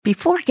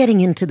Before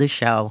getting into the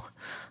show,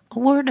 a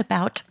word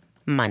about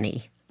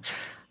money.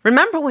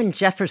 Remember when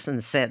Jefferson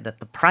said that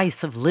the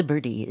price of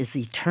liberty is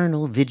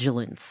eternal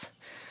vigilance?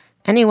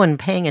 Anyone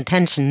paying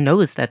attention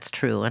knows that's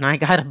true, and I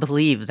gotta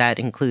believe that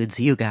includes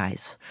you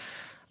guys.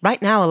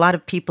 Right now, a lot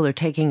of people are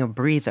taking a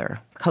breather,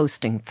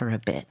 coasting for a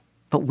bit.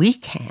 But we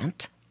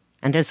can't.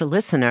 And as a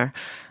listener,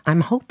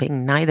 I'm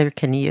hoping neither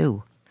can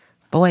you.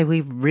 Boy,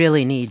 we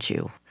really need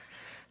you.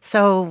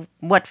 So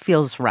what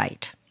feels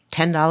right?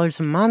 $10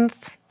 a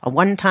month? A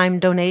one-time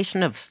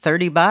donation of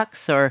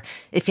 $30? Or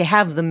if you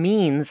have the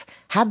means,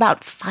 how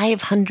about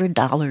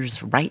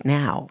 $500 right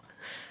now?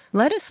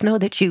 Let us know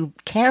that you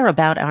care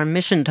about our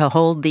mission to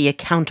hold the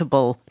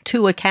accountable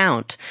to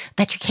account,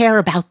 that you care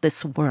about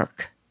this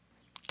work.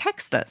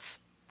 Text us.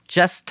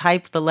 Just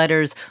type the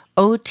letters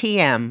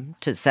OTM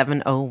to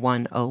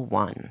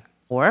 70101.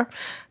 Or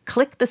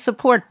click the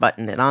support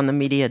button at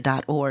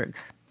onthemedia.org.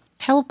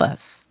 Help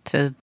us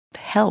to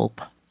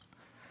help.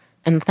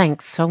 And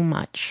thanks so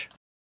much.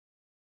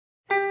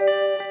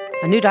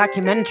 A new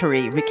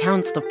documentary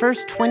recounts the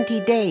first 20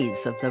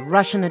 days of the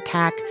Russian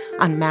attack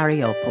on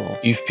Mariupol.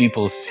 If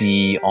people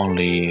see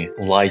only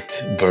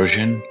light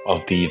version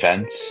of the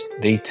events,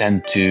 they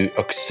tend to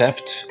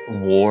accept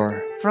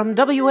war. From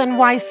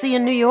WNYC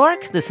in New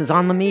York, this is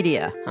On the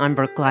Media. I'm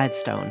Brooke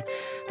Gladstone.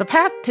 The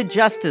path to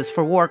justice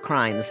for war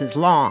crimes is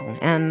long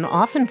and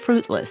often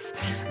fruitless.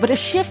 But a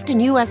shift in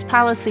U.S.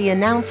 policy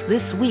announced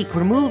this week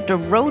removed a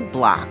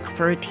roadblock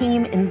for a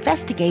team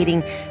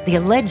investigating the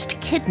alleged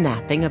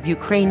kidnapping of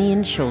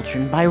Ukrainian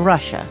children by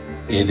Russia.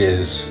 It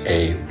is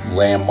a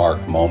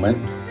landmark moment.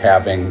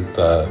 Having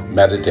the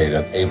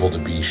metadata able to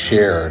be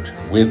shared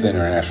with the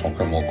International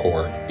Criminal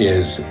Court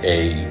is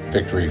a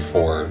victory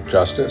for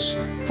justice.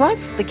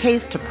 Plus, the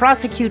case to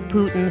prosecute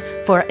Putin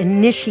for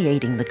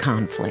initiating the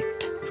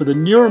conflict. For the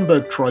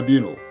Nuremberg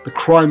Tribunal, the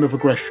crime of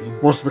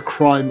aggression was the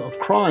crime of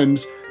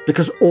crimes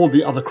because all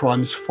the other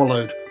crimes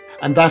followed.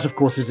 And that, of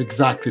course, is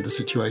exactly the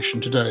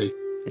situation today.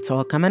 It's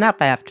all coming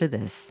up after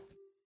this.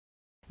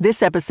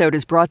 This episode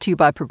is brought to you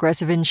by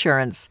Progressive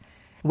Insurance.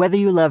 Whether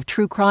you love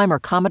true crime or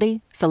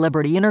comedy,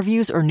 celebrity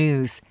interviews or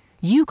news,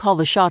 you call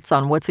the shots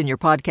on what's in your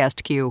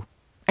podcast queue.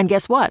 And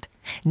guess what?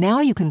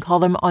 Now you can call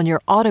them on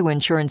your auto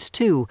insurance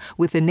too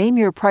with the Name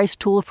Your Price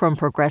tool from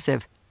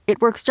Progressive.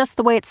 It works just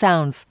the way it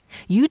sounds.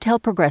 You tell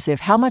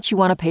Progressive how much you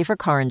want to pay for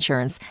car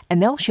insurance,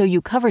 and they'll show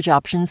you coverage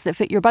options that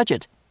fit your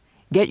budget.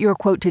 Get your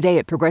quote today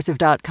at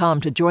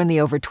Progressive.com to join the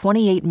over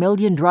 28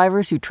 million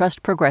drivers who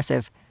trust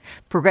Progressive.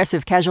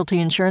 Progressive Casualty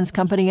Insurance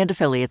Company and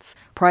Affiliates.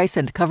 Price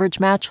and coverage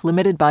match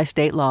limited by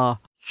state law.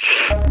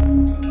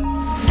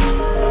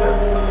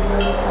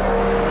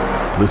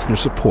 Listener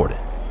supported.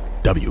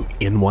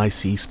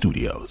 WNYC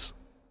Studios.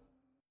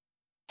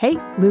 Hey,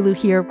 Lulu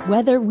here.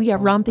 Whether we are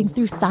romping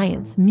through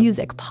science,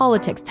 music,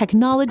 politics,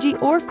 technology,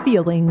 or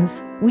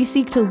feelings, we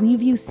seek to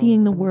leave you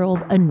seeing the world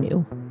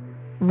anew.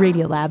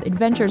 Radiolab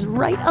adventures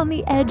right on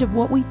the edge of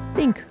what we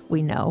think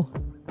we know.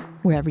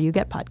 Wherever you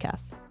get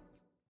podcasts.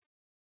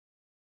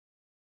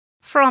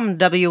 From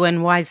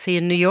WNYC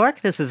in New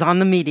York, this is On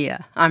the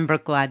Media. I'm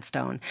Brooke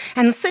Gladstone.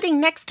 And sitting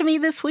next to me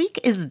this week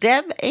is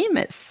Deb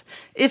Amos.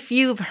 If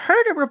you've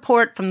heard a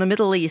report from the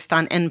Middle East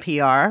on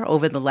NPR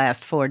over the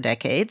last 4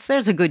 decades,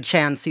 there's a good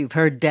chance you've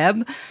heard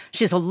Deb.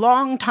 She's a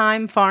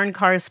longtime foreign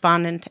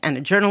correspondent and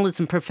a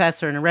journalism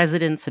professor in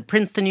residence at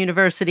Princeton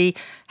University.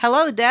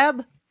 Hello,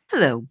 Deb.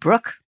 Hello,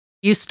 Brooke.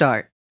 You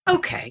start.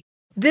 Okay.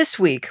 This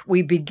week,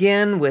 we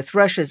begin with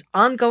Russia's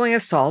ongoing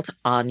assault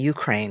on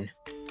Ukraine.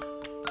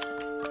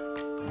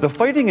 The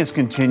fighting is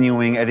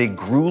continuing at a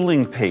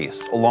grueling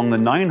pace along the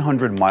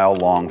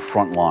 900-mile-long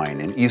front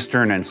line in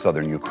eastern and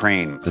southern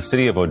Ukraine. The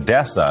city of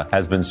Odessa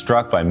has been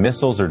struck by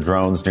missiles or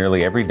drones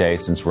nearly every day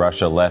since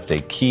Russia left a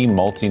key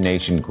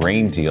multi-nation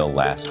grain deal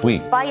last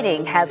week.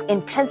 Fighting has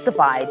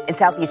intensified in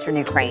southeastern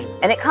Ukraine,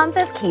 and it comes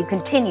as Kyiv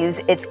continues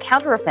its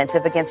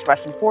counteroffensive against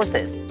Russian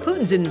forces.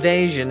 Putin's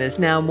invasion is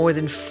now more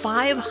than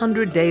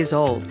 500 days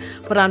old,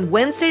 but on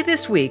Wednesday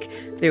this week,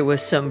 there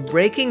was some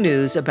breaking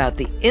news about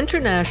the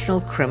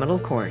International Criminal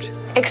Court.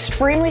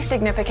 Extremely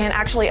significant,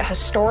 actually a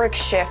historic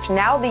shift.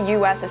 Now the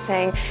U.S. is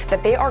saying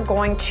that they are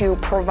going to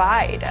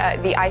provide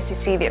the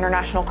ICC, the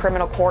International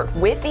Criminal Court,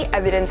 with the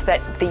evidence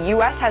that the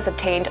U.S. has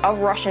obtained of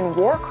Russian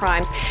war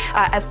crimes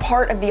as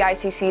part of the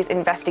ICC's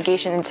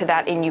investigation into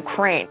that in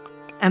Ukraine.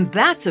 And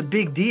that's a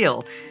big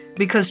deal,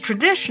 because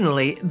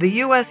traditionally the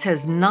U.S.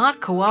 has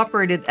not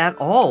cooperated at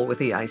all with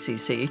the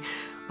ICC.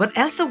 But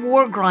as the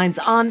war grinds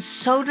on,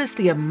 so does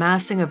the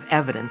amassing of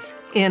evidence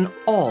in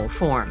all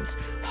forms.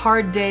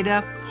 Hard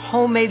data,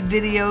 homemade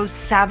videos,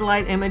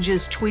 satellite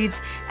images,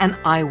 tweets, and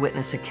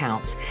eyewitness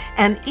accounts.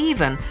 And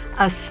even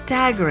a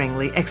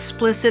staggeringly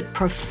explicit,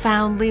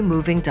 profoundly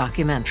moving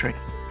documentary.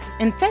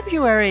 In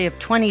February of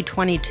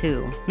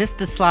 2022,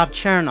 Mstislav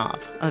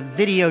Chernov, a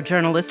video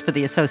journalist for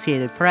the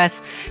Associated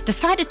Press,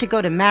 decided to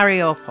go to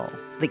Mariupol,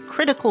 the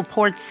critical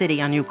port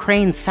city on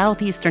Ukraine's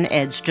southeastern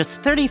edge,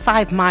 just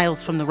 35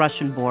 miles from the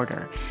Russian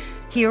border.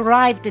 He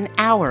arrived an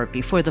hour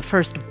before the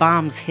first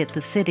bombs hit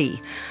the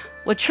city.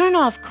 What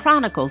Chernov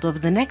chronicled over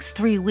the next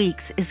 3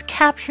 weeks is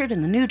captured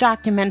in the new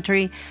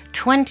documentary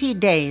 20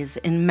 Days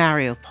in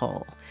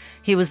Mariupol.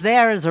 He was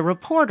there as a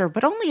reporter,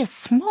 but only a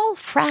small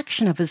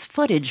fraction of his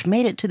footage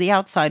made it to the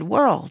outside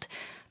world.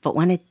 But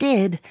when it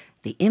did,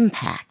 the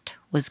impact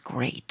was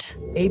great.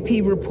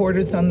 AP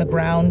reporters on the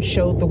ground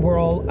showed the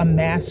world a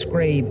mass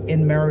grave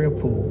in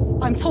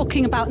Mariupol. I'm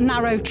talking about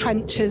narrow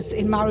trenches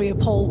in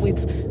Mariupol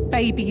with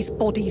babies'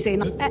 bodies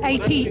in.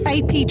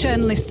 AP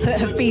journalists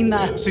have been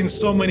there. Since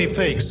so many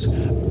fakes,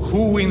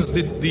 who wins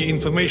the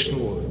information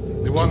war?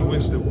 The one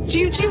wins the war. Do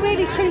you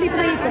really truly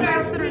believe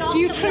this? Do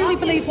you truly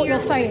believe what you're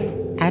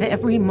saying? At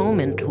every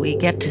moment, we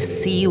get to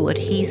see what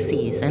he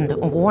sees, and a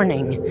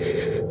warning.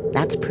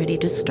 That's pretty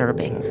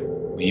disturbing.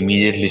 We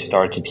immediately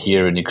started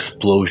hearing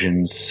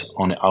explosions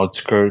on the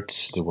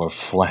outskirts. There were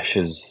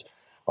flashes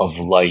of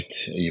light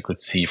you could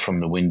see from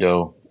the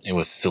window. It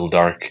was still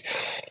dark.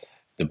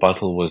 The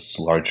battle was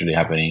largely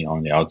happening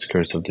on the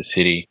outskirts of the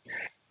city.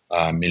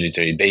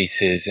 Military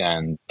bases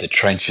and the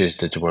trenches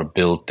that were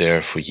built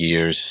there for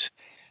years.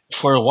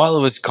 For a while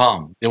it was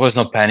calm. There was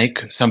no panic.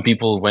 Some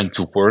people went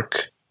to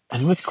work.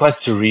 And it was quite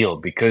surreal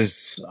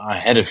because I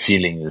had a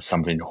feeling that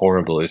something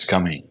horrible is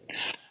coming.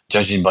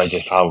 Judging by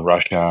just how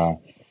Russia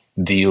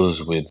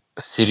deals with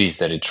cities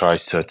that it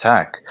tries to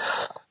attack,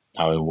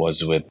 how it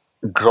was with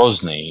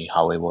Grozny,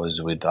 how it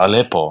was with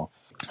Aleppo.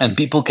 And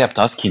people kept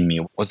asking me,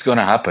 what's going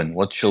to happen?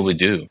 What shall we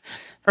do?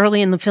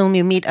 Early in the film,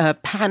 you meet a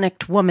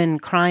panicked woman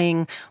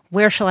crying,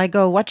 where shall I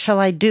go? What shall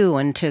I do?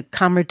 And to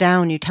calm her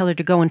down, you tell her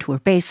to go into her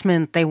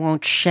basement. They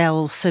won't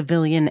shell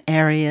civilian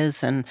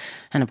areas. And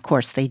of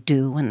course they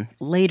do. And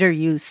later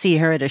you see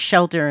her at a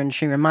shelter and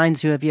she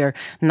reminds you of your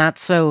not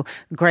so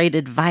great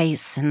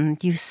advice.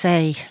 And you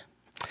say,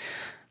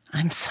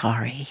 I'm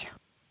sorry.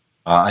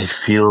 I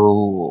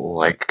feel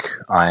like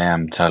I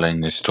am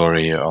telling the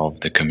story of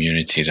the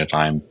community that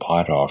I'm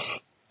part of.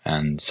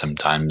 And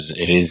sometimes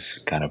it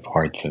is kind of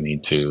hard for me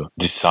to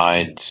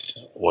decide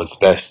what's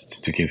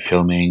best, to keep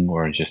filming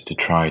or just to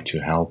try to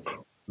help.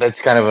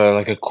 That's kind of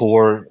a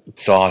core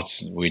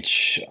thought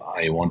which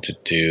I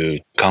wanted to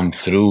come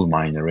through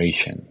my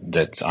narration,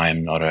 that I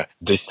am not a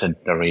distant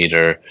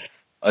narrator.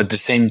 At the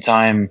same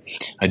time,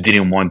 I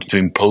didn't want to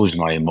impose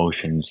my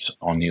emotions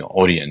on the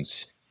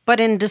audience. But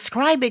in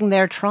describing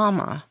their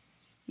trauma,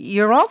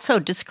 you're also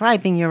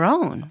describing your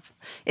own.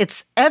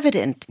 It's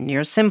evident in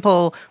your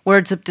simple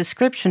words of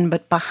description,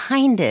 but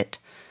behind it,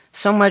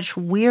 so much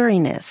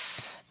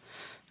weariness,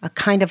 a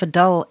kind of a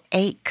dull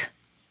ache.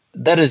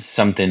 That is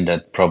something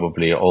that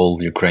probably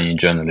all Ukrainian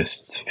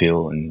journalists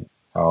feel, and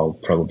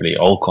probably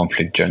all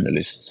conflict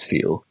journalists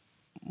feel.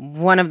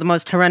 One of the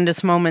most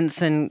horrendous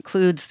moments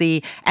includes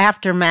the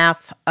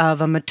aftermath of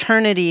a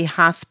maternity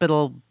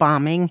hospital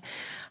bombing.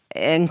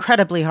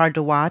 Incredibly hard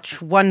to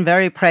watch. One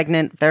very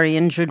pregnant, very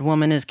injured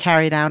woman is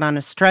carried out on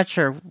a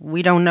stretcher.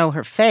 We don't know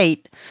her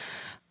fate.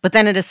 But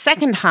then at a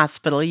second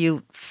hospital,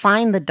 you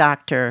find the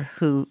doctor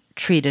who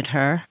treated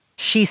her.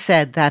 She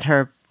said that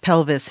her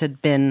pelvis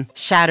had been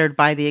shattered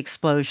by the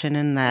explosion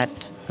and that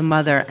the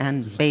mother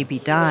and baby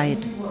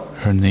died.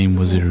 Her name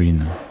was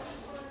Irina.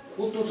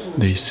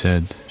 They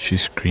said she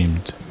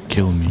screamed,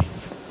 "Kill me,"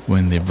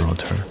 when they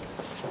brought her.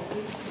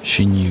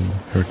 She knew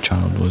her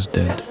child was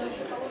dead.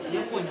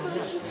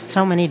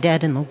 So many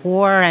dead in the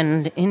war,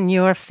 and in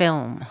your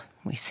film,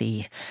 we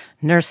see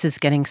nurses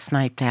getting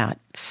sniped out,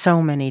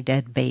 so many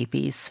dead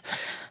babies.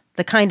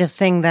 The kind of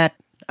thing that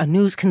a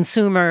news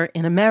consumer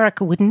in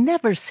America would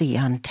never see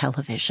on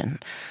television.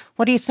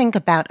 What do you think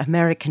about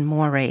American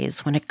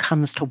mores when it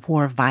comes to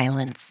war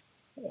violence?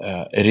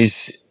 It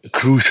is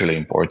crucially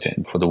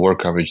important for the war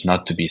coverage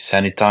not to be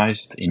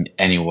sanitized in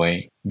any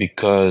way,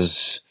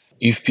 because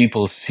if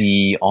people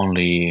see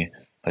only,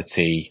 let's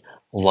say,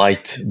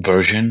 light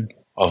version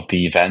of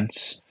the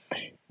events,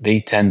 they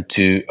tend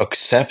to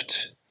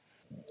accept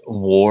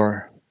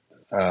war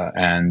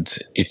and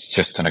it's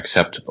just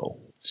unacceptable.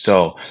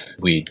 So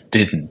we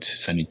didn't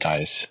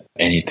sanitize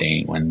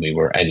anything when we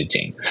were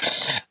editing.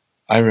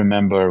 I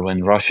remember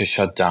when Russia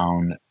shut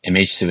down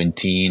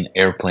MH17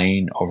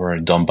 airplane over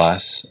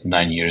Donbass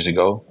 9 years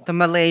ago. The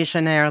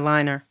Malaysian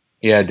airliner.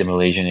 Yeah, the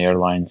Malaysian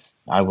Airlines.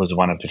 I was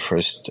one of the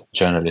first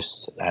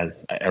journalists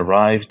as I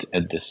arrived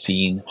at the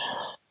scene,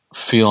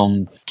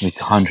 filmed these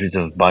hundreds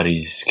of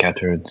bodies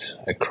scattered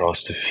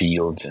across the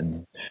fields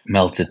and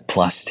melted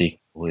plastic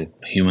with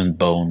human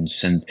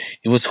bones, and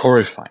it was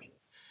horrifying.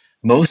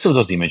 Most of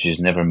those images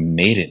never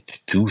made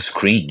it to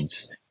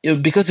screens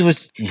because it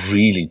was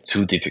really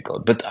too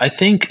difficult. But I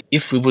think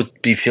if we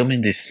would be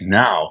filming this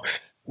now,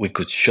 we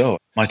could show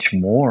much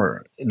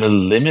more. The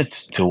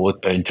limits to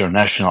what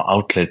international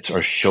outlets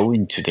are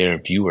showing to their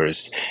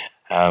viewers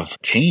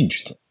have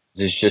changed.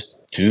 There's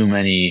just too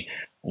many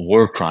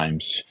war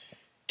crimes,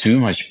 too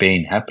much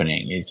pain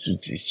happening.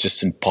 It's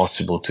just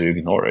impossible to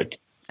ignore it.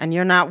 And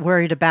you're not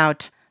worried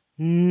about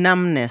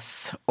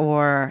numbness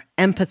or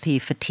empathy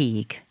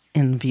fatigue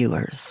in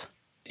viewers?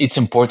 It's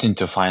important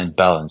to find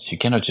balance. You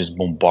cannot just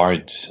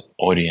bombard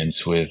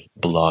audience with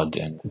blood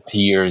and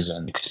tears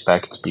and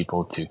expect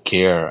people to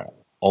care.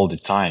 all the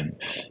time.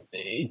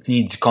 It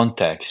needs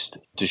context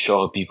to show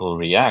how people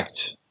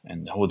react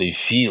and how they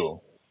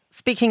feel.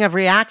 Speaking of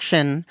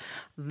reaction,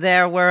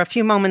 there were a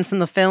few moments in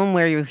the film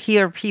where you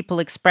hear people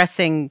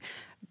expressing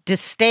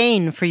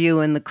disdain for you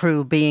and the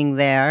crew being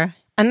there.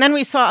 And then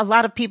we saw a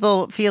lot of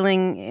people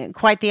feeling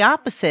quite the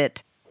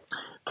opposite.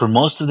 For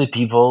most of the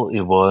people,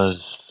 it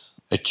was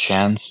a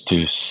chance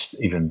to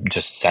even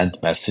just send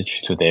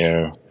message to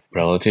their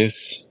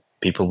relatives.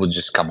 People would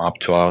just come up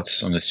to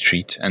us on the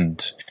street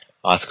and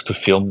ask to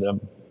film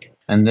them.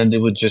 And then they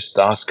would just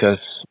ask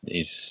us,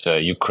 is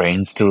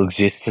Ukraine still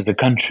exists as a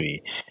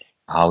country?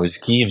 How is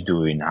Kyiv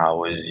doing?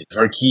 How is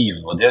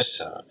Kharkiv,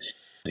 Odessa?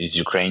 Is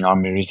Ukraine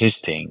army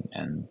resisting?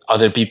 And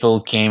other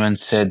people came and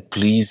said,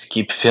 please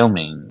keep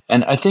filming.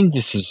 And I think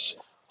this is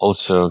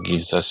also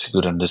gives us a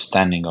good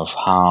understanding of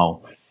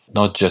how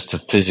not just a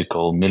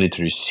physical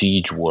military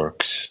siege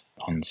works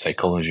on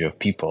psychology of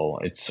people.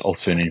 It's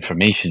also an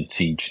information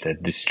siege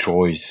that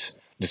destroys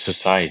the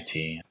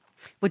society.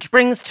 Which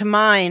brings to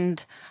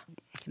mind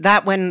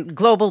that when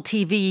Global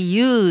TV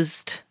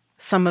used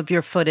some of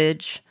your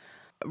footage,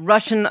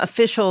 Russian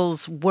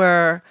officials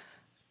were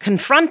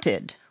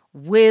confronted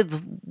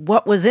with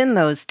what was in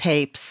those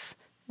tapes,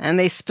 and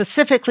they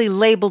specifically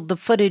labeled the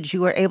footage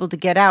you were able to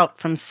get out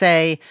from,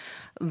 say,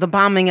 the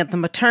bombing at the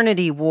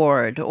maternity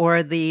ward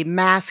or the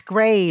mass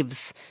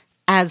graves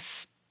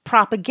as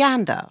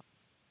propaganda.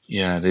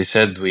 Yeah, they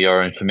said we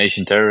are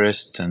information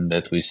terrorists and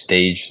that we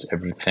staged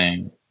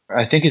everything.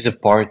 I think it's a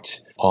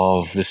part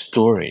of the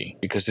story,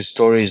 because the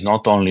story is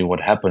not only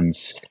what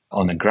happens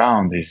on the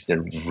ground, it's the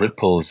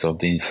ripples of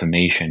the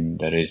information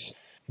that is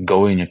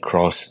going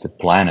across the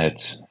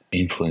planet,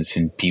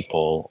 influencing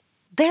people.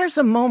 There's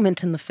a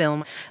moment in the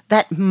film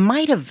that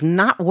might have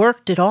not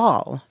worked at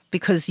all,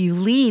 because you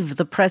leave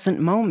the present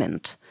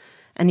moment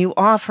and you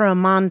offer a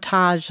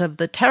montage of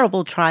the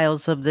terrible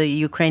trials of the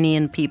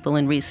Ukrainian people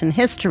in recent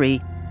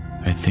history.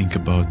 I think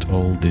about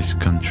all this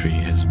country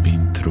has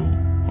been through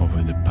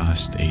over the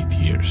past 8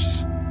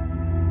 years.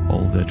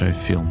 All that I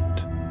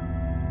filmed: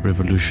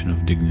 Revolution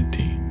of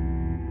Dignity,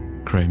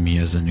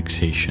 Crimea's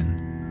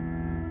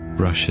annexation,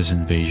 Russia's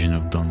invasion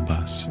of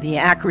Donbass, The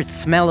acrid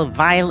smell of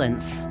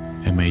violence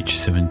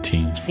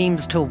MH17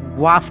 seems to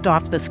waft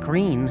off the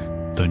screen.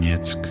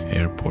 Donetsk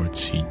airport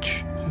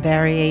siege,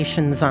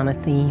 Variations on a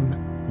theme.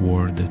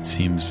 war that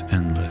seems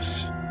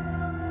endless.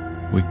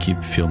 We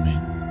keep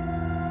filming,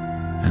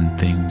 and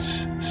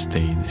things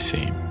stay the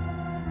same.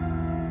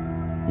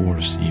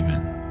 Worse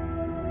even.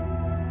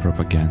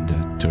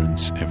 Propaganda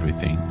turns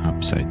everything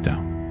upside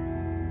down.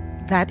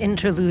 That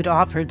interlude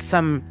offered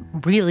some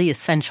really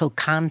essential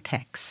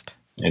context.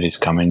 It is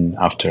coming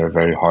after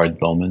very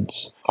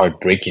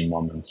heartbreaking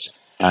moments.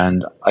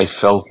 And I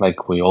felt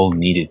like we all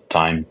needed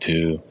time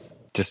to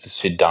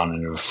sit down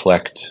and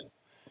reflect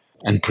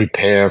and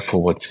prepare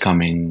for what's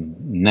coming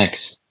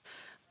next.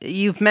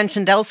 You've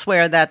mentioned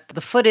elsewhere that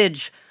the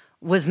footage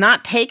was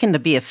not taken to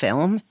be a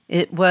film.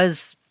 It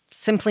was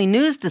simply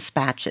news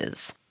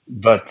dispatches.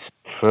 But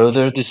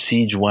further the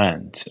siege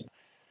went,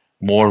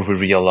 more we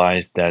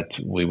realized that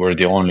we were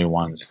the only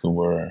ones who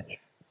were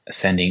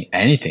sending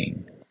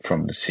anything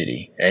from the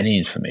city, any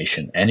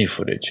information, any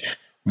footage.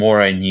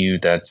 More I knew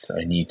that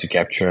I need to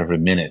capture every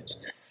minute.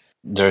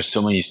 There are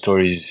so many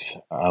stories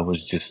I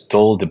was just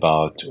told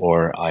about,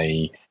 or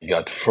I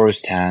got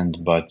firsthand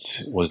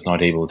but was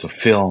not able to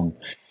film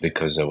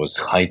because I was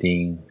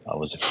hiding, I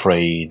was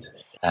afraid,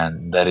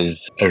 and that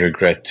is a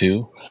regret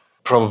too.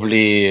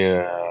 Probably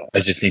I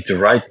just need to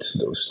write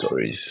those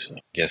stories. I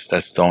guess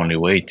that's the only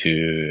way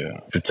to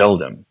tell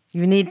them.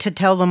 You need to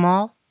tell them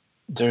all?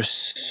 They're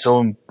so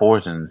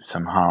important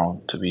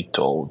somehow to be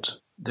told.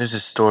 There's a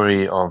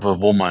story of a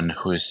woman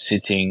who is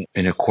sitting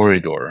in a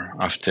corridor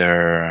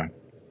after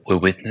we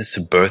witness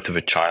the birth of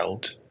a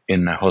child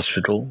in a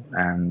hospital,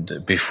 and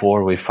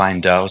before we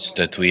find out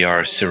that we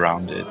are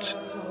surrounded.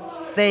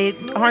 They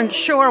aren't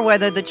sure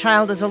whether the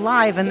child is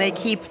alive, and they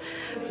keep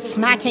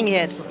smacking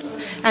it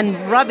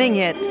and rubbing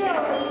it.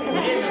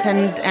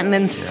 And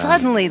then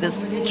suddenly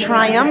this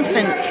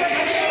triumphant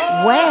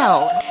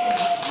wail.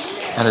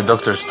 And the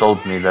doctors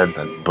told me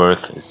that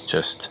birth is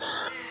just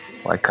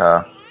like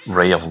a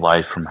ray of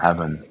light from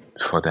heaven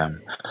for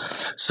them.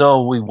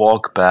 So we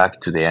walk back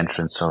to the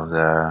entrance of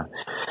the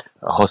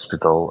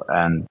hospital,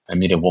 and I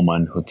meet a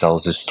woman who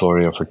tells the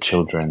story of her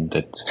children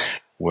that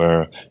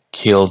were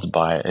killed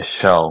by a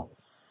shell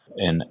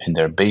in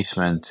their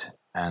basement.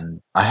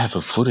 And I have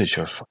a footage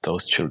of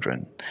those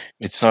children.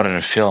 It's not in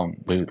a film.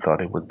 We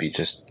thought it would be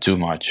just too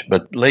much.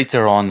 But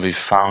later on we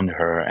found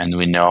her, and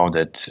we know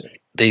that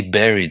they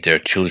buried their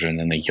children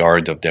in the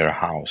yard of their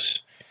house.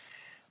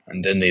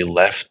 And then they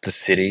left the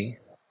city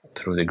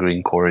through the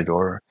green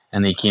corridor,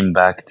 and they came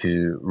back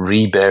to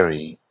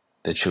rebury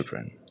the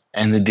children.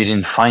 And they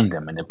didn't find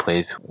them in the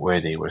place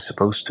where they were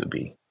supposed to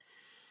be.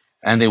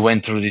 And they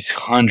went through these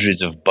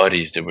hundreds of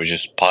bodies that were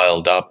just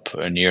piled up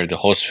near the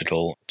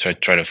hospital to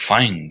try to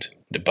find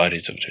the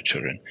bodies of their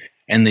children.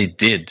 And they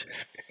did,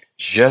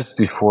 just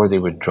before they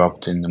were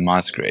dropped in the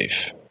mass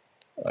grave,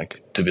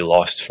 like to be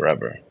lost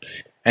forever.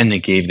 And they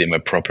gave them a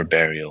proper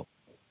burial.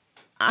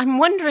 I'm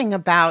wondering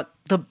about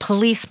the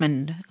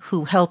policeman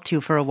who helped you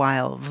for a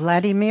while,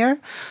 Vladimir,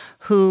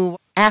 who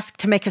asked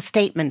to make a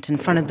statement in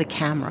front of the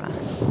camera.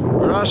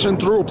 Russian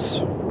troops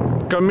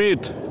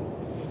commit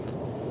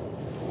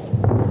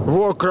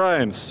war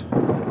crimes.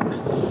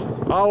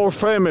 Our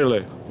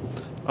family,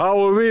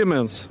 our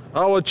women,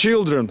 our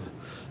children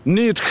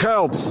need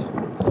helps.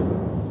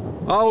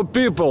 Our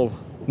people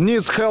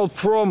needs help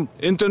from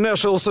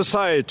international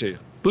society.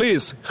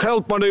 Please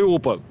help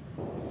Mariupol.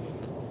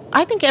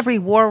 I think every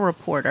war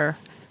reporter,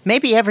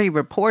 maybe every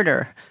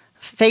reporter,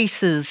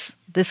 faces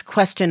this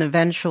question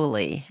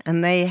eventually,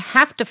 and they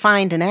have to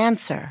find an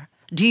answer.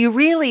 Do you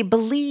really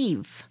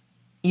believe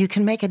you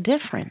can make a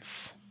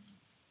difference?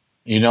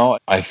 You know,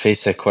 I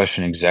faced that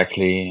question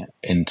exactly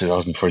in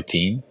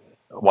 2014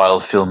 while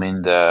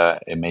filming the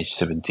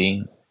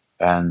MH17.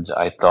 And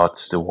I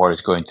thought the war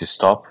is going to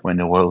stop when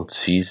the world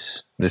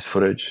sees this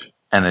footage.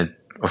 And it,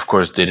 of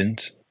course,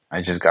 didn't.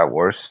 It just got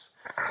worse.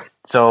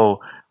 So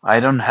I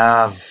don't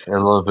have a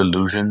lot of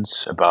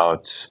illusions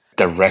about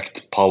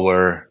direct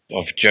power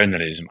of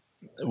journalism.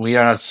 We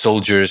are not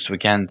soldiers. We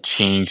can't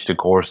change the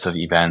course of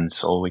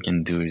events. All we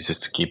can do is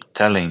just to keep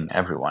telling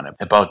everyone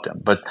about them.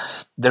 But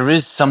there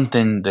is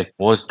something that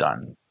was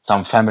done.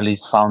 Some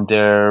families found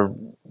their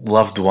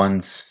loved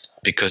ones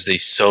because they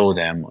saw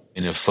them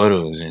in the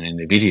photos and in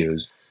the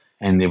videos,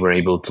 and they were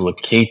able to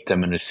locate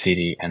them in the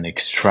city and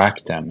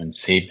extract them and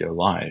save their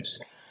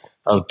lives.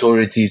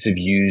 Authorities have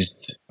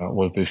used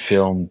what we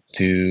filmed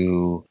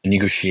to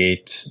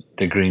negotiate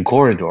the Green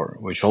Corridor,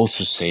 which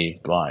also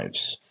saved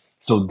lives.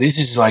 So this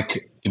is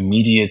like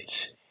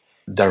immediate,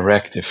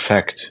 direct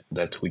effect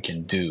that we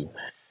can do.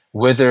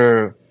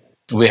 Whether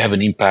we have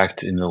an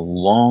impact in the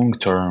long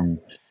term,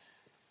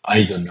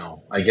 I don't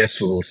know. I guess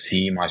we will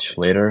see much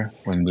later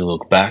when we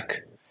look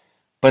back.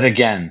 But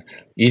again,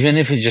 even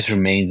if it just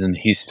remains in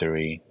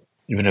history,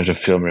 even if the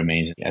film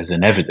remains as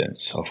an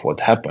evidence of what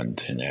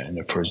happened in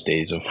the first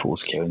days of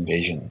full-scale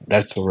invasion,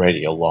 that's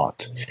already a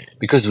lot.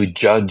 Because we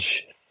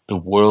judge the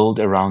world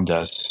around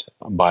us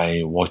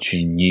by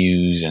watching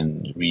news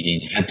and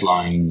reading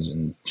headlines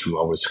and through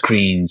our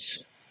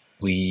screens.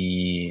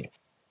 We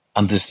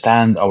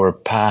understand our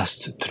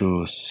past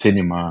through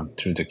cinema,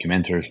 through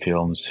documentary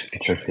films,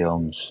 feature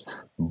films,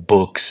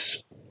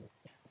 books.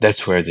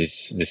 That's where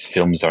these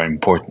films are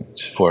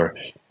important for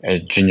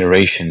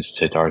generations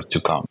that are to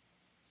come.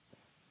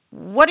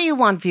 What do you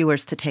want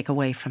viewers to take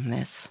away from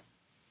this?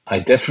 I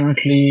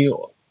definitely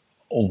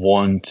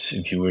want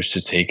viewers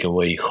to take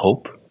away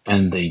hope,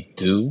 and they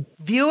do.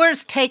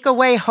 Viewers take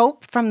away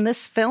hope from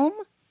this film?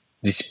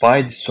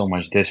 Despite so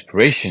much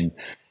desperation,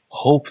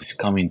 hope is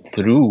coming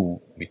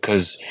through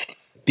because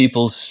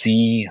people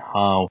see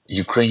how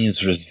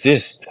Ukrainians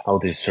resist, how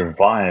they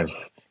survive,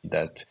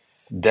 that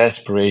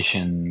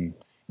desperation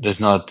does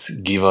not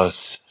give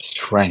us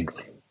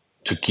strength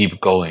to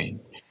keep going.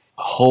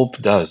 Hope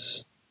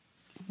does.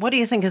 What do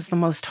you think is the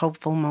most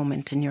hopeful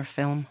moment in your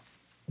film?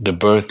 The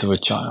birth of a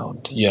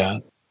child, yeah.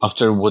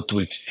 After what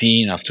we've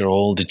seen, after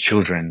all the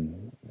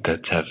children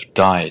that have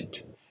died,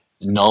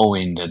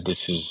 knowing that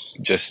this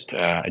is just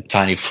a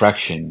tiny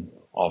fraction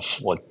of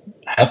what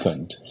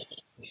happened,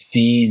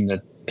 seeing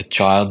that a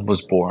child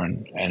was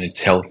born and it's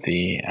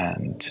healthy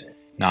and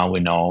now we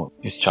know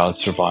his child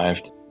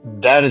survived,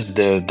 that is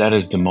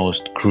the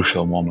most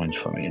crucial moment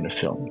for me in the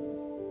film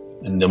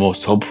and the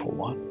most hopeful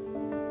one.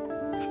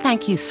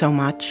 Thank you so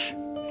much.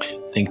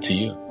 Thank to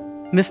you.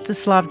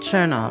 Mstislav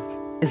Chernov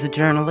is a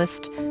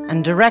journalist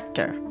and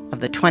director of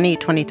the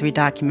 2023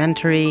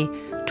 documentary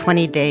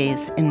 20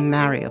 Days in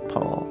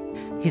Mariupol.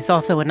 He's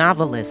also a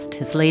novelist.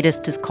 His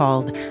latest is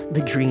called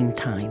The Dream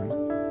Time.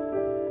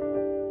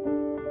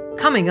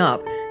 Coming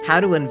up, how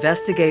to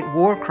investigate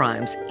war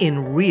crimes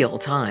in real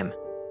time.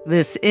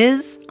 This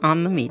is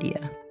On the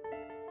Media.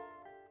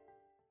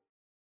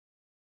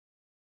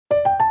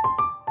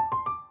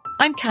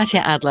 I'm Katya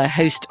Adler,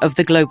 host of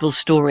The Global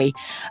Story.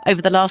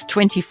 Over the last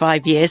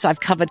 25 years, I've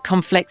covered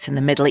conflicts in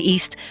the Middle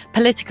East,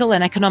 political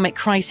and economic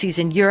crises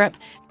in Europe,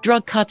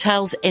 drug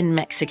cartels in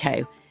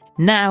Mexico.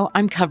 Now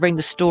I'm covering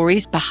the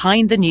stories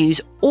behind the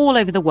news all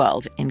over the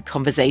world in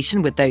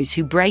conversation with those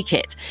who break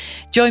it.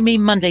 Join me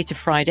Monday to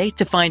Friday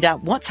to find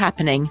out what's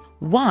happening,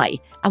 why,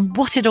 and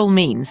what it all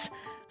means.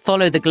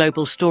 Follow The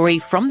Global Story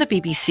from the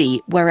BBC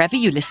wherever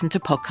you listen to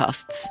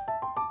podcasts.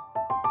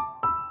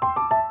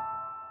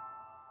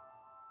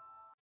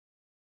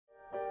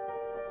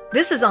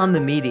 This is On the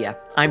Media.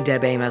 I'm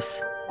Deb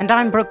Amos. And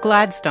I'm Brooke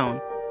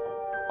Gladstone.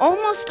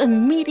 Almost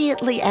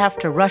immediately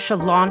after Russia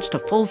launched a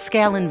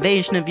full-scale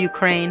invasion of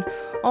Ukraine,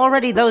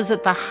 already those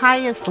at the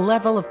highest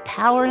level of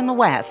power in the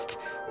West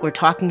were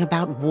talking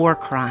about war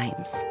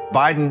crimes.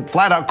 Biden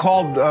flat out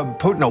called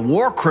Putin a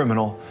war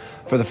criminal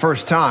for the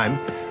first time.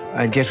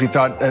 In case we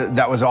thought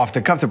that was off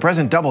the cuff, the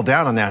president doubled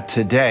down on that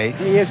today.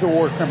 He is a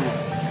war criminal,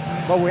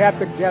 but we have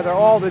to gather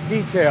all the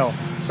detail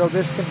so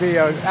this can be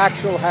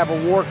have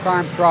a war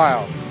crime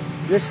trial.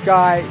 This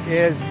guy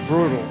is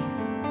brutal.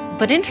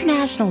 But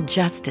international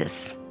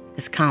justice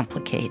is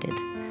complicated.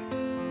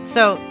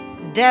 So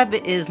Deb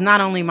is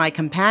not only my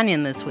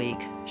companion this week,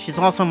 She's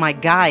also my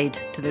guide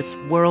to this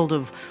world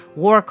of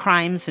war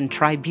crimes and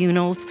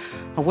tribunals,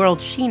 a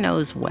world she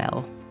knows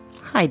well.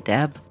 Hi,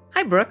 Deb.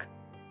 Hi, Brooke.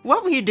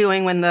 What were you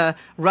doing when the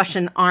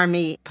Russian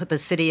army put the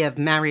city of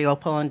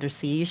Mariupol under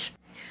siege?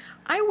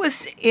 I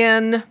was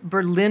in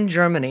Berlin,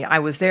 Germany. I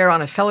was there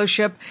on a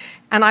fellowship,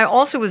 and I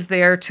also was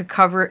there to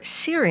cover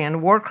Syrian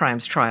war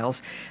crimes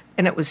trials.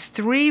 And it was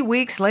 3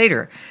 weeks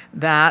later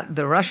that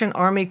the Russian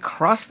army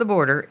crossed the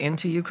border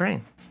into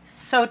Ukraine.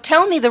 So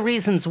tell me the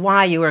reasons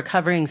why you were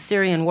covering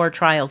Syrian war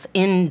trials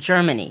in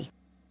Germany.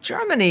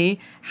 Germany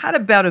had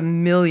about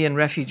 1 million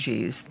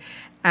refugees,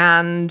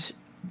 and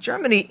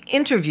Germany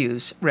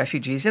interviews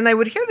refugees, and they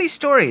would hear these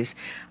stories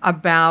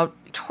about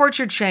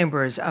torture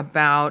chambers,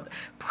 about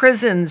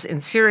prisons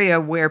in Syria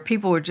where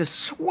people were just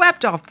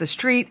swept off the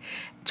street,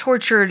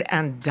 tortured,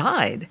 and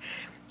died.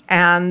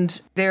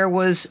 And there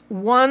was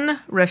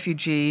one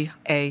refugee,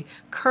 a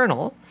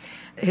colonel.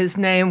 His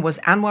name was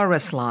Anwar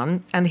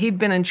Reslan, and he'd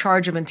been in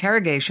charge of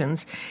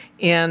interrogations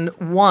in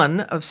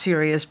one of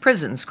Syria's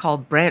prisons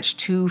called Branch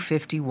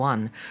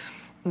 251.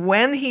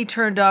 When he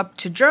turned up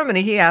to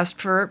Germany, he asked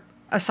for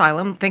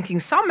asylum, thinking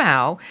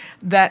somehow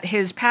that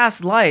his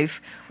past life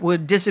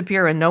would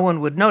disappear and no one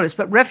would notice.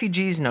 But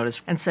refugees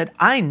noticed and said,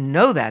 I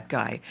know that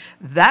guy.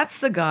 That's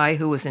the guy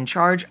who was in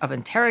charge of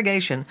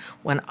interrogation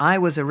when I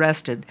was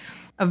arrested.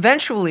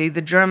 Eventually,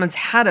 the Germans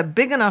had a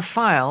big enough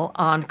file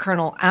on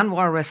Colonel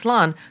Anwar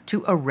Reslan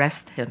to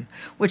arrest him,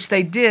 which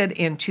they did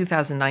in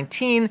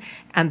 2019,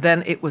 and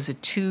then it was a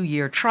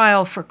 2-year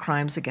trial for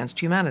crimes against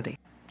humanity.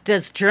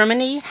 Does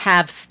Germany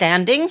have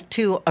standing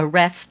to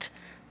arrest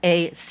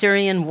a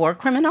Syrian war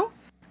criminal?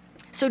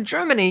 So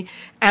Germany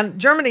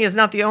is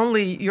not the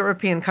only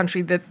European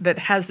country that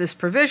has this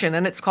provision,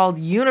 and it's called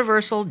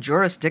universal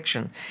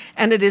jurisdiction.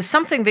 And it is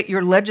something that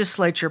your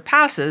legislature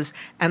passes,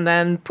 and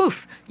then,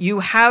 poof,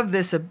 you have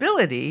this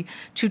ability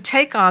to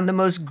take on the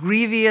most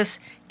grievous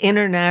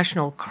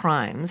international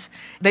crimes.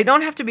 They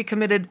don't have to be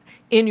committed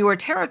in your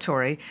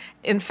territory.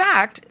 In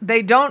fact,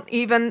 they don't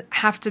even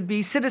have to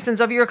be citizens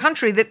of your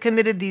country that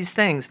committed these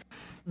things.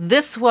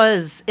 This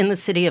was in the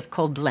city of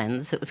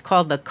Koblenz. It was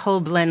called the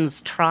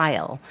Koblenz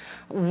trial.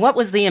 What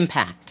was the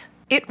impact?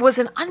 It was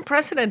an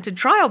unprecedented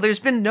trial. There's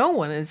been no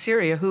one in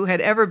Syria who had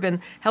ever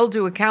been held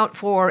to account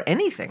for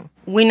anything.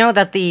 We know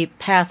that the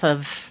path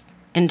of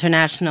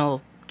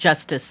international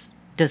justice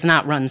does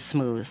not run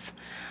smooth.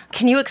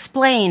 Can you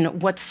explain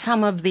what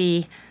some of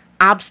the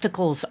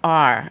obstacles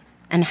are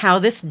and how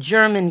this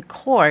German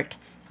court,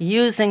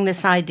 using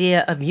this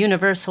idea of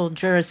universal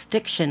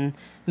jurisdiction,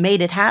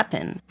 made it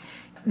happen?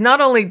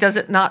 Not only does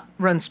it not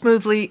run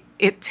smoothly,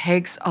 it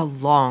takes a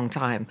long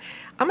time.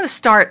 I'm going to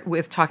start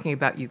with talking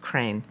about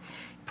Ukraine.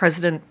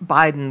 President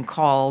Biden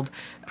called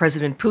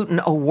President Putin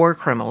a war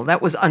criminal.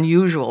 That was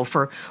unusual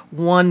for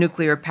one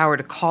nuclear power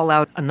to call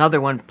out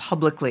another one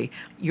publicly.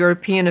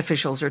 European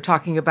officials are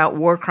talking about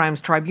war crimes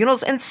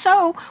tribunals, and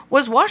so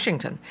was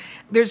Washington.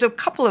 There's a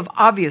couple of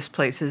obvious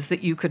places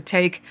that you could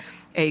take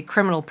a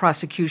criminal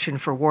prosecution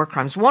for war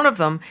crimes. One of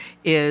them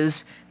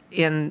is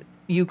in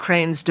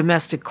Ukraine's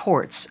domestic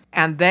courts,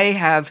 and they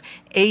have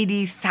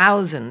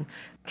 80,000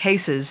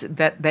 cases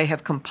that they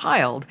have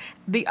compiled.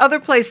 The other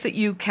place that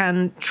you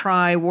can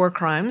try war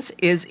crimes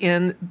is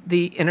in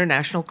the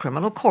International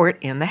Criminal Court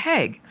in The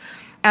Hague.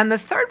 And the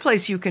third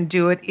place you can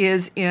do it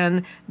is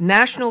in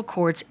national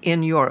courts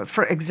in Europe.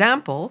 For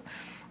example,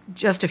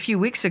 just a few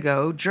weeks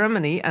ago,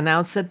 Germany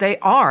announced that they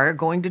are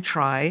going to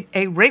try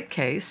a rape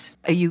case,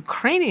 a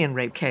Ukrainian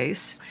rape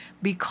case,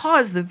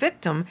 because the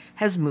victim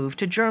has moved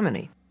to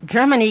Germany.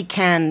 Germany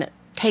can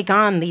take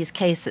on these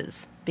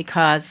cases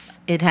because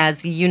it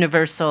has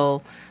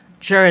universal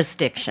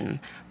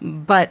jurisdiction,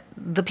 but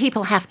the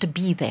people have to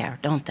be there,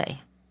 don't they?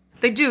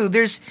 They do.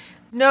 There's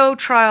no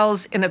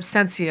trials in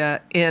absentia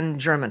in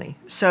Germany,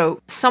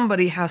 so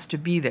somebody has to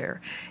be there.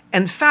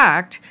 In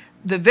fact,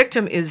 the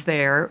victim is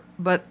there,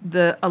 but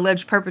the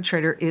alleged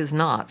perpetrator is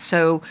not.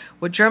 So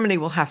what Germany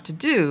will have to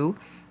do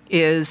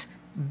is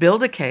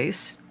build a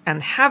case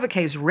and have a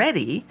case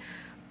ready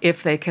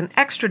if they can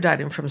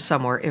extradite him from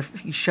somewhere,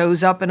 if he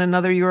shows up in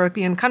another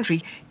European country.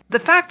 The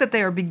fact that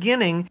they are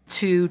beginning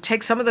to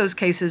take some of those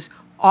cases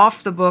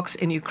off the books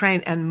in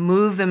Ukraine and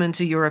move them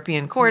into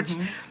European courts,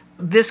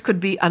 this could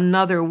be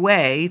another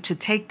way to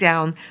take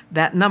down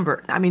that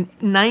number. I mean,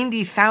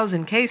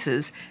 90,000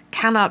 cases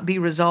cannot be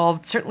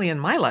resolved, certainly in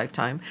my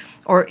lifetime,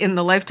 or in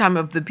the lifetime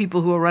of the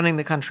people who are running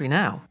the country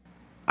now.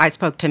 I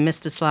spoke to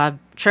Mstislav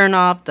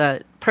Chernov,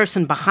 the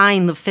person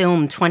behind the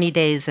film 20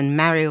 Days in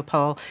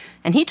Mariupol,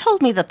 and he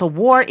told me that the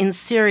war in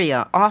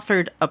Syria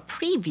offered a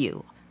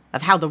preview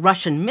of how the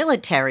Russian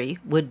military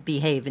would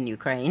behave in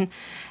Ukraine.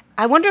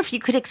 I wonder if you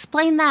could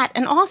explain that,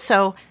 and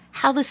also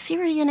how the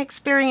Syrian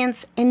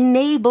experience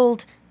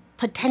enabled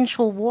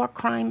potential war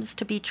crimes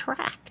to be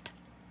tracked.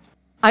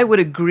 I would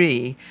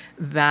agree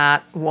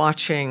that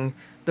watching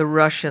the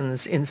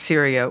Russians in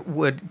Syria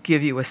would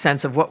give you a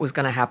sense of what was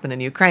going to happen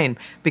in Ukraine,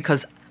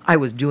 because I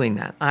was doing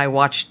that. I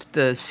watched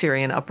the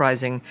Syrian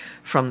uprising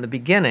from the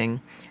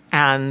beginning,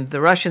 and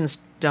the Russians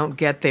don't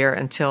get there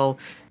until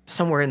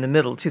somewhere in the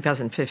middle,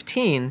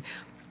 2015.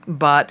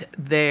 but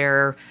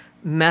their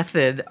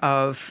method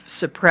of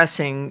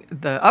suppressing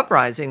the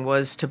uprising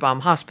was to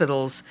bomb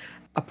hospitals,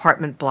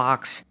 apartment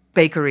blocks,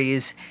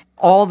 bakeries,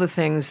 all the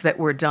things that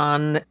were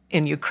done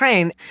in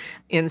Ukraine.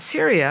 In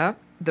Syria,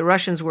 the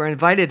Russians were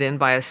invited in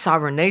by a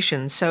sovereign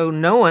nation, so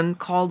no one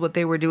called what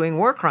they were doing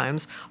war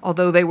crimes,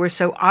 although they were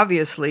so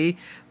obviously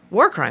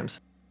war crimes.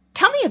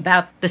 Tell me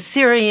about the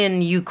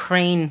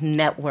Syrian-Ukraine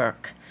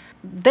network.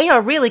 They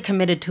are really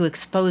committed to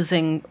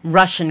exposing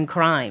Russian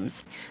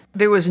crimes.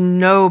 There was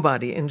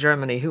nobody in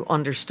Germany who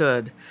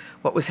understood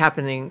what was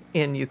happening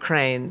in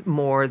Ukraine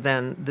more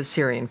than the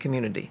Syrian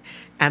community.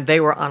 And they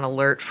were on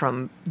alert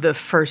from the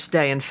first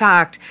day. In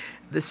fact,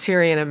 the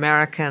Syrian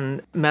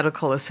American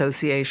Medical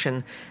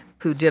Association,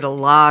 who did a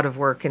lot of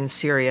work in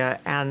Syria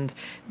and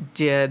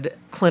did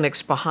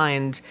clinics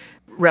behind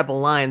rebel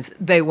lines,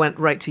 they went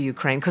right to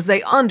Ukraine because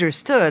they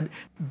understood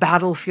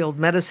battlefield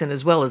medicine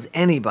as well as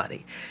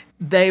anybody.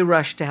 They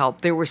rushed to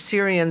help. There were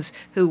Syrians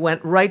who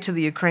went right to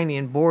the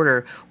Ukrainian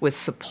border with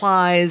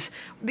supplies.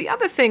 The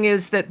other thing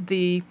is that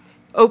the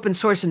open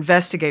source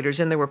investigators,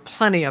 and there were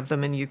plenty of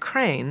them in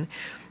Ukraine,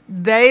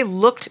 they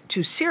looked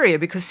to Syria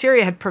because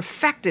Syria had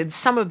perfected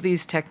some of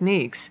these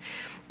techniques.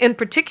 In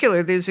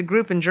particular, there's a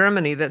group in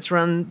Germany that's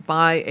run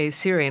by a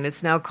Syrian.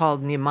 It's now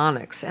called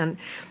Mnemonics. And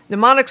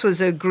Mnemonics was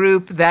a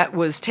group that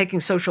was taking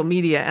social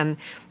media and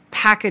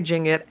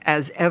packaging it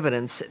as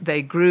evidence.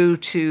 They grew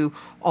to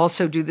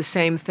also do the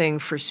same thing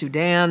for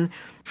Sudan,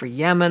 for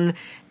Yemen.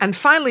 And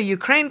finally,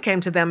 Ukraine came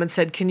to them and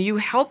said, can you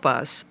help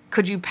us?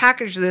 Could you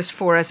package this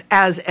for us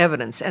as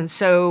evidence? And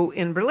so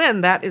in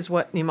Berlin, that is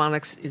what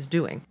Mnemonics is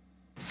doing.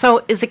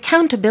 So is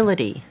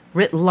accountability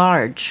writ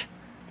large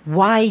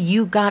why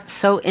you got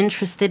so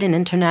interested in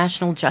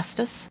international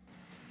justice?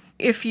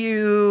 If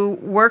you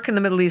work in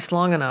the Middle East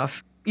long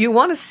enough, you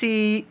want to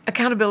see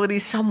accountability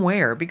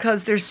somewhere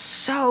because there's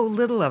so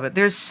little of it.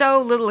 There's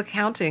so little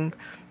accounting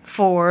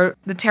for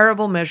the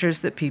terrible measures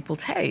that people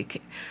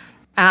take.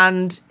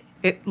 And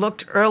it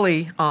looked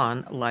early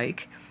on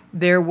like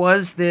there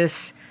was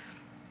this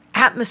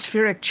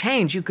atmospheric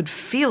change. You could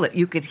feel it.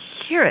 You could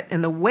hear it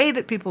in the way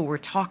that people were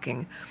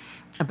talking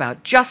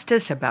about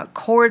justice, about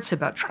courts,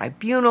 about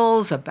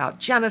tribunals, about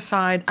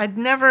genocide. I'd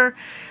never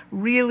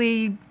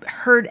really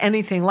heard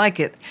anything like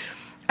it.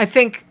 I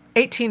think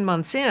 18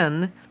 months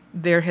in,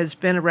 there has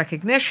been a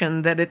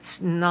recognition that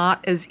it's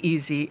not as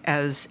easy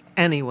as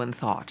anyone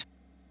thought.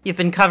 You've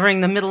been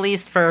covering the Middle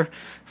East for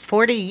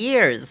 40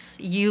 years.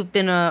 You've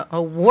been a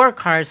war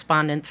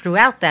correspondent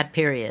throughout that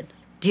period.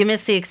 Do you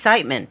miss the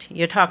excitement?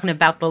 You're talking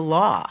about the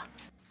law.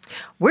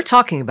 We're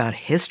talking about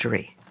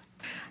history.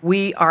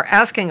 We are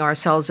asking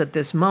ourselves at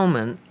this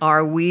moment,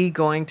 are we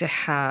going to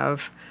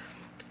have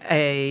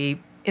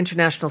an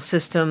international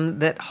system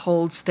that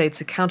holds states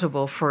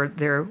accountable for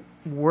their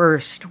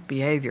worst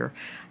behavior?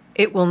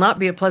 It will not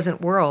be a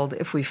pleasant world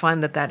if we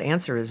find that that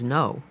answer is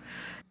no.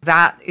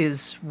 That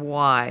is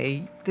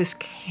why this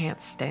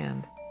can't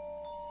stand.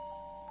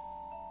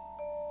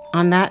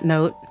 On that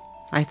note,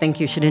 I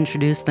think you should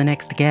introduce the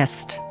next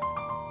guest.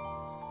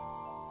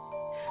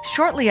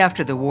 Shortly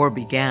after the war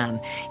began,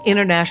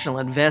 international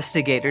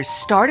investigators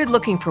started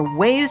looking for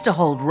ways to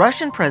hold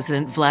Russian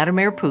President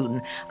Vladimir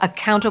Putin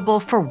accountable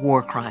for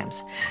war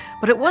crimes.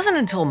 But it wasn't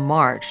until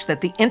March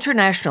that the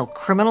International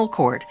Criminal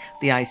Court,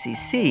 the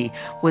ICC,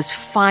 was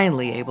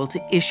finally able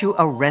to issue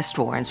arrest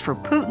warrants for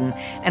Putin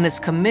and his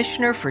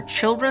Commissioner for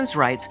Children's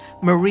Rights,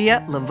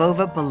 Maria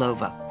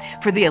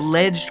Lvova-Belova, for the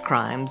alleged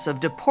crimes of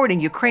deporting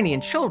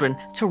Ukrainian children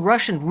to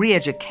Russian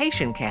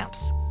re-education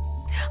camps.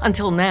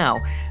 Until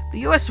now,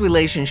 the U.S.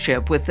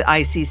 relationship with the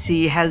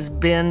ICC has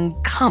been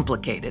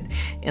complicated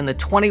in the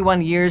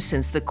 21 years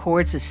since the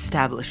court's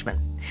establishment.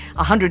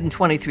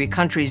 123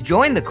 countries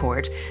joined the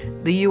court.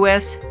 The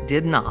U.S.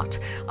 did not,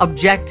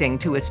 objecting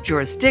to its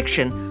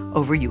jurisdiction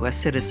over U.S.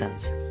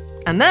 citizens.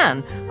 And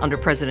then, under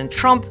President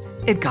Trump,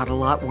 it got a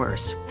lot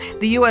worse.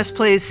 The U.S.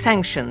 placed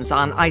sanctions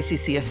on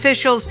ICC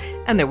officials,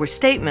 and there were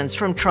statements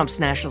from Trump's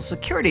national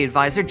security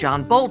advisor,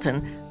 John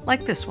Bolton,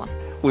 like this one.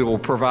 We will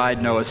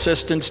provide no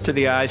assistance to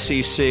the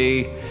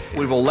ICC.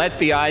 We will let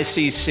the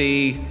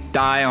ICC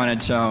die on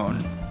its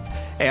own.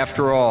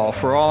 After all,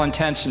 for all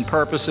intents and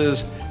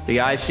purposes, the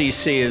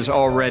ICC is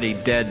already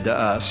dead to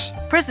us.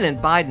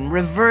 President Biden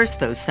reversed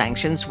those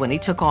sanctions when he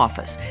took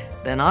office.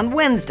 Then on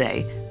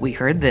Wednesday, we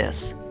heard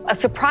this. A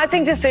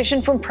surprising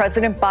decision from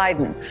President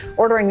Biden,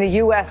 ordering the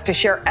U.S. to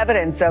share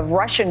evidence of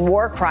Russian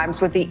war crimes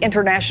with the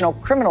International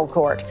Criminal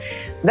Court.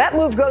 That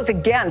move goes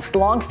against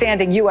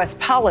longstanding U.S.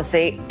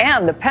 policy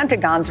and the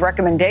Pentagon's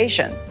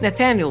recommendation.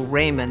 Nathaniel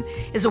Raymond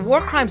is a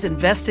war crimes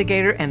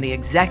investigator and the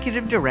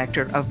executive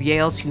director of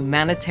Yale's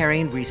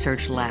Humanitarian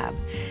Research Lab.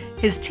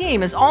 His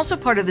team is also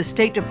part of the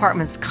State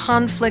Department's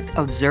Conflict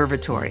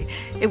Observatory.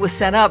 It was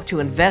set up to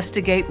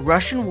investigate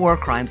Russian war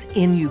crimes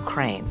in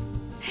Ukraine.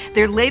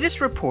 Their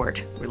latest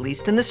report,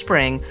 released in the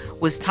spring,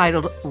 was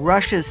titled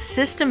Russia's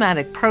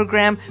Systematic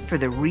Program for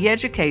the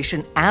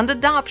Re-Education and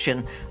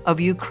Adoption of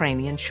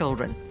Ukrainian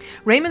Children.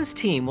 Raymond's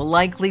team will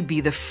likely be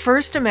the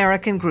first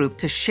American group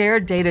to share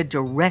data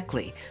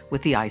directly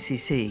with the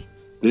ICC.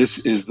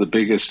 This is the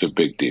biggest of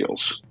big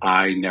deals.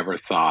 I never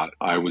thought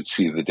I would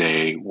see the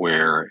day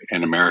where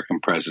an American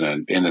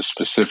president in a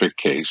specific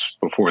case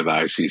before the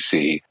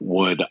ICC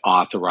would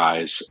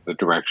authorize the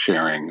direct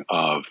sharing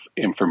of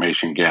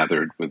information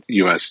gathered with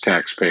U.S.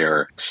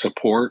 taxpayer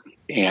support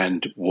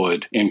and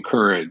would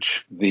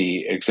encourage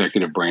the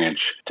executive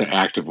branch to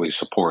actively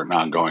support an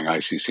ongoing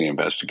ICC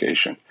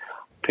investigation.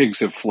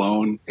 Pigs have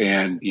flown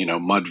and,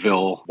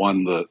 Mudville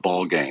won the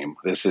ball game.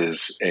 This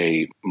is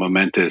a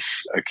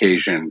momentous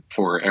occasion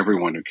for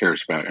everyone who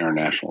cares about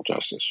international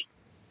justice.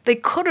 They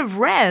could have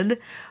read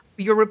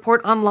your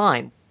report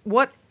online.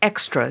 What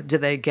extra do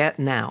they get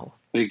now?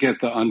 They get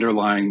the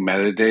underlying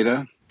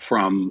metadata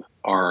from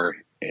our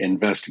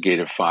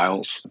investigative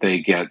files.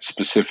 They get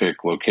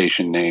specific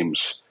location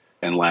names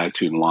and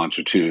latitude and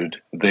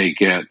longitude. They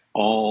get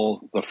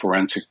all the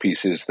forensic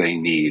pieces they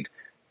need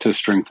to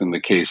strengthen the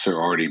case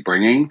they're already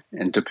bringing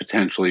and to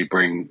potentially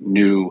bring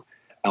new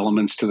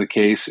elements to the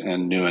case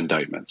and new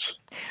indictments.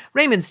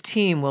 Raymond's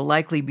team will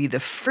likely be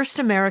the first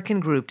American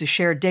group to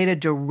share data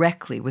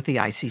directly with the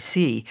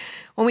ICC.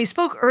 When we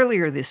spoke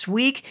earlier this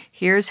week,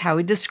 here's how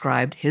he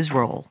described his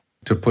role.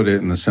 To put it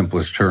in the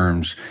simplest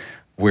terms,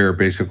 we're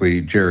basically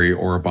Jerry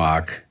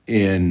Orbach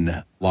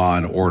in Law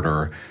and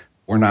Order.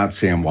 We're not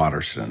Sam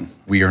Waterston.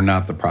 We are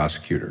not the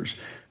prosecutors.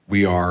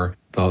 We are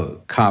the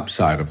cop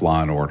side of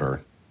Law and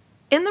Order.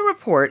 In the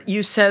report,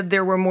 you said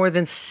there were more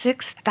than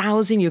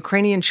 6,000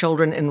 Ukrainian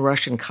children in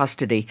Russian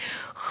custody.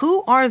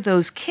 Who are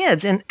those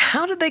kids, and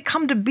how did they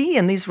come to be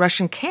in these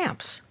Russian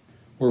camps?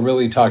 We're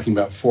really talking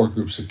about 4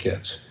 groups of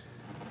kids.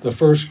 The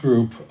first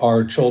group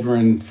are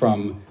children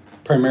from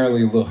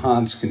primarily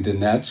Luhansk and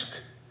Donetsk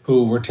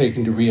who were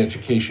taken to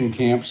re-education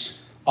camps,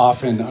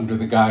 often under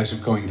the guise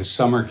of going to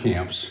summer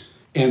camps.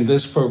 And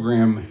this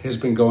program has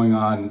been going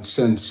on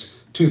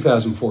since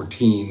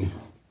 2014.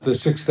 The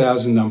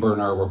 6,000 number in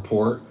our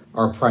report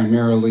are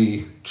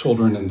primarily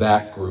children in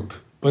that group.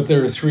 But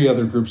there are 3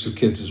 other groups of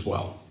kids as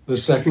well. The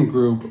second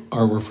group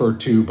are referred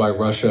to by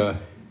Russia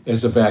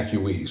as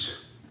evacuees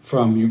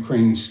from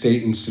Ukraine's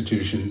state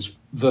institutions.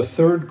 The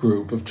third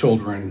group of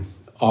children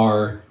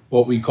are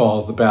what we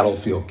call the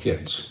battlefield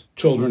kids,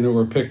 children who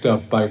were picked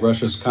up by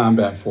Russia's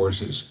combat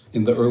forces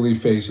in the early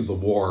phase of the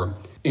war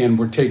and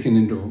were taken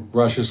into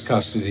Russia's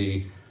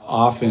custody,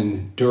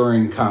 often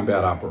during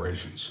combat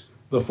operations.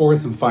 The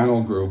fourth and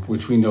final group,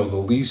 which we know the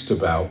least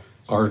about,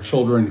 are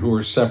children who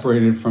were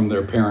separated from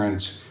their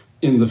parents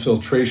in the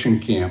filtration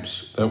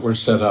camps that were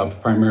set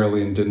up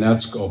primarily in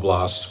Donetsk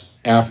Oblast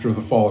after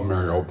the fall of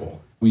Mariupol.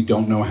 We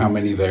don't know how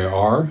many there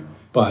are,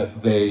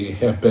 but they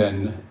have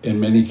been, in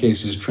many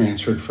cases,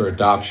 transferred for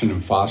adoption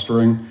and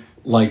fostering,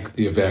 like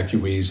the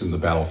evacuees and the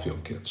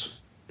battlefield kids.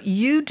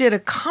 You did a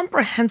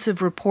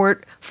comprehensive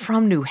report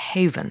from New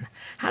Haven.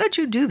 How did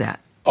you do that?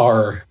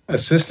 Our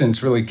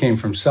assistance really came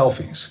from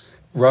selfies.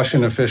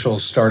 Russian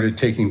officials started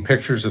taking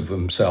pictures of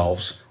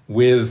themselves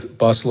with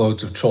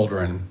busloads of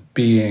children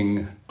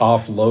being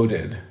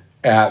offloaded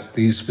at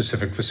these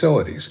specific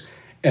facilities.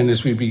 And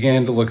as we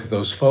began to look at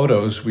those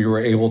photos, we were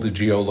able to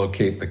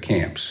geolocate the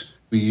camps.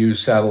 We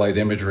used satellite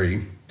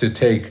imagery to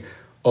take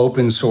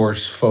open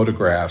source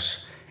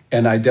photographs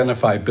and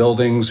identify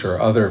buildings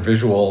or other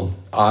visual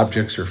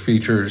objects or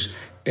features,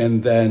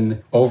 and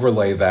then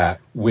overlay that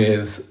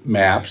with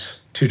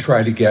maps to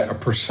try to get a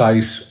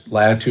precise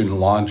latitude and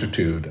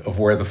longitude of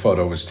where the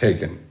photo was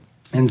taken.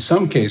 In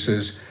some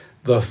cases,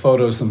 the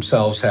photos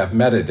themselves have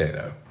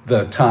metadata.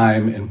 The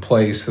time and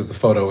place that the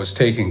photo was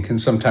taken can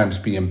sometimes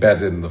be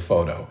embedded in the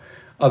photo.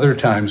 Other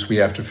times we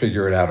have to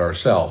figure it out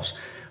ourselves.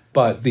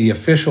 But the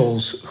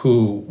officials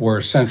who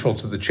were central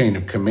to the chain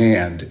of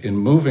command in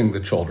moving the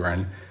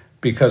children,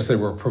 because they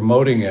were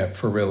promoting it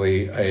for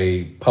really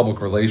a public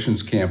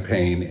relations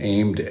campaign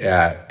aimed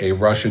at a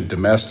Russian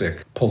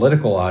domestic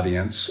political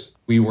audience,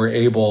 we were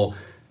able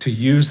to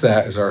use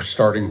that as our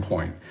starting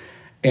point.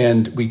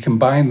 And we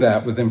combined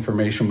that with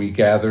information we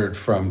gathered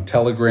from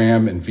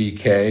Telegram and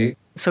VK.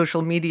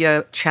 Social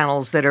media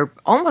channels that are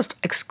almost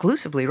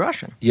exclusively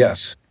Russian.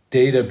 Yes,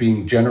 data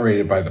being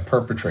generated by the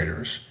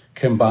perpetrators,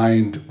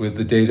 combined with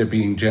the data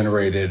being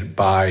generated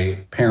by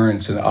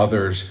parents and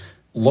others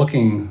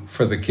looking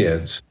for the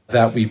kids,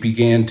 that we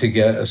began to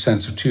get a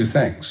sense of 2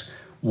 things.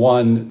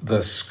 One,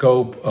 the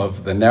scope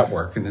of the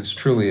network, and it's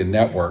truly a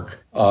network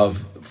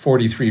of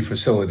 43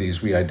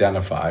 facilities we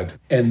identified,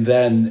 and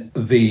then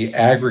the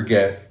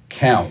aggregate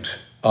count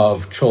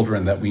of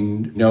children that we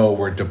know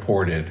were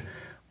deported,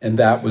 and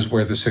that was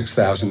where the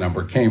 6,000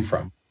 number came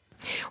from.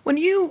 When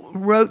you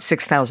wrote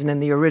 6,000 in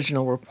the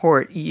original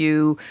report,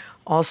 you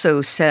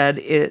also said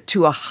it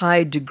to a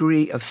high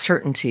degree of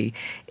certainty.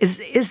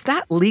 Is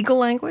that legal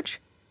language?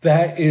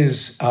 That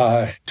is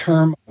a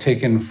term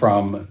taken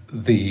from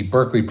the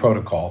Berkeley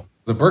Protocol.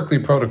 The Berkeley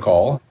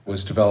Protocol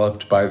was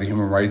developed by the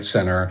Human Rights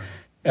Center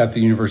at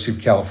the University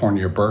of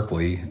California,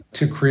 Berkeley,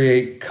 to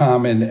create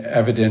common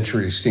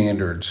evidentiary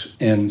standards.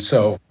 And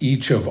so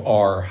each of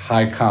our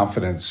high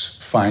confidence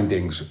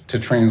findings, to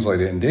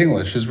translate it into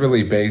English, is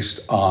really based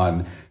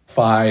on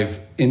 5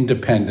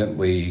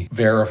 independently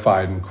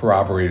verified and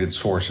corroborated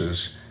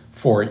sources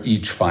for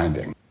each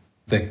finding.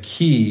 The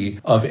key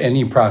of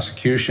any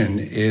prosecution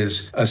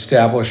is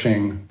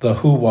establishing the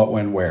who, what,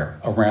 when, where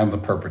around the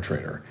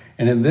perpetrator.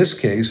 And in this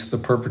case, the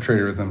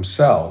perpetrator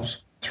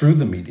themselves, through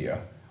the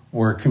media,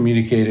 were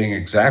communicating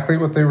exactly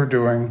what they were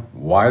doing,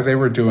 why they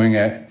were doing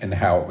it, and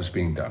how it was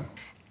being done.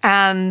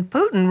 And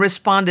Putin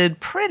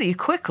responded pretty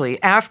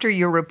quickly after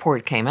your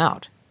report came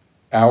out.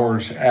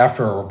 Hours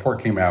after our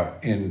report came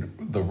out in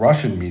the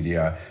Russian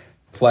media,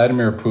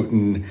 Vladimir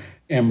Putin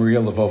and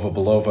Maria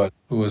Lvova-Belova,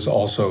 who was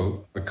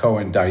also the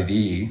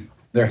co-indictee,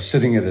 they're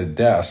sitting at a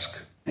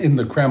desk in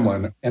the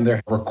Kremlin, and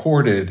they're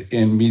recorded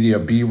in media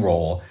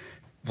B-roll.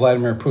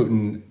 Vladimir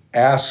Putin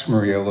asks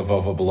Maria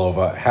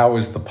Lvova-Belova, how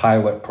is the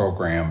pilot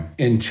program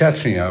in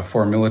Chechnya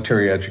for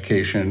military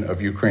education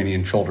of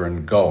Ukrainian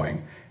children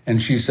going?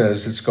 And she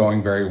says it's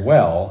going very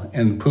well.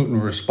 And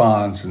Putin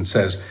responds and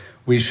says,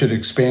 we should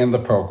expand the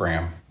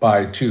program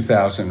by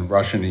 2,000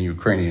 Russian and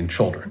Ukrainian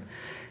children.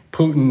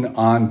 Putin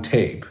on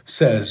tape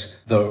says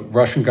the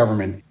Russian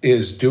government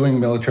is doing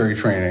military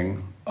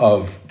training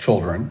of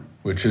children,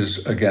 which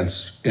is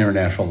against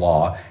international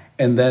law,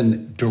 and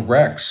then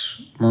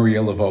directs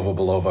Maria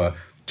Lvova-Belova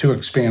to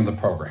expand the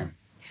program.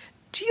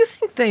 Do you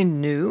think they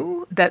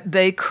knew that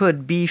they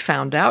could be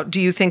found out?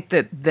 Do you think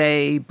that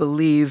they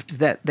believed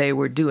that they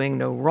were doing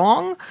no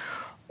wrong?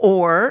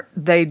 Or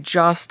they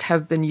just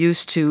have been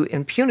used to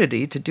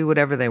impunity to do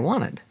whatever they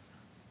wanted?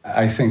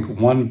 I think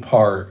one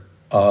part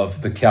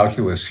of the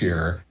calculus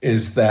here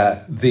is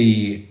that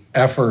the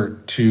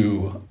effort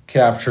to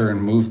capture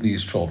and move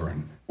these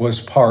children was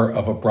part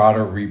of a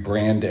broader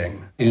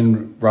rebranding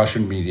in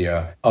Russian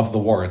media of the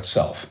war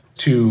itself,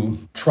 to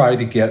try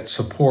to get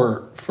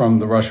support from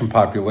the Russian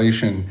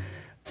population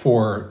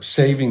for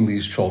saving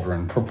these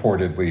children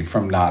purportedly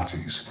from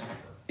Nazis.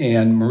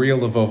 And Maria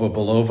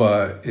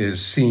Lvova-Belova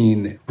is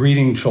seen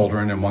greeting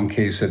children, in one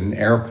case at an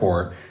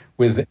airport,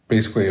 with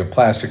basically a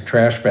plastic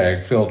trash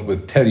bag filled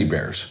with teddy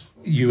bears.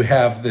 You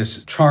have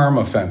this charm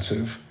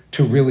offensive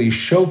to really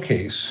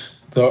showcase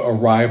the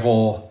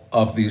arrival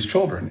of these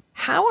children.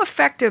 How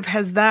effective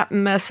has that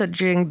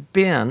messaging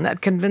been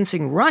at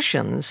convincing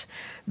Russians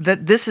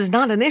that this is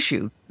not an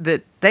issue,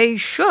 that they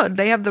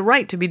have the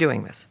right to be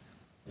doing this?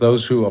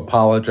 Those who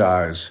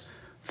apologize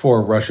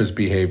for Russia's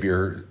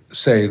behavior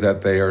say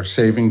that they are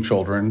saving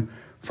children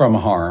from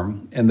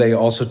harm, and they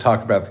also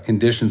talk about the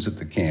conditions at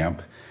the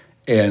camp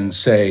and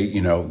say,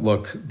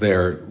 look,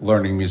 they're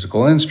learning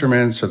musical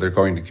instruments or they're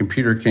going to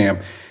computer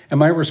camp. And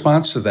my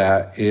response to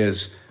that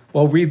is,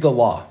 well, read the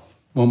law.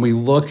 When we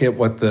look at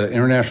what the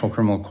International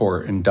Criminal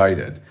Court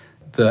indicted,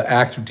 the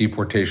act of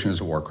deportation is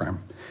a war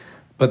crime.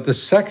 But the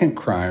second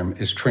crime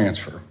is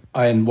transfer.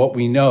 And what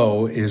we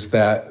know is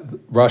that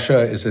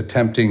Russia is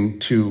attempting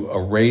to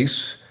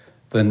erase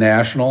the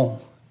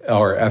national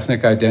or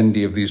ethnic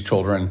identity of these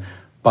children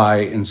by,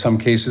 in some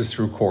cases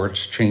through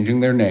courts,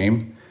 changing their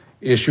name,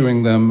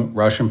 issuing them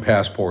Russian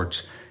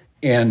passports,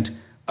 and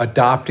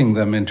adopting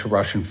them into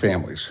Russian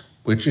families,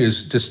 which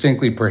is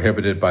distinctly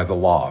prohibited by the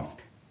law.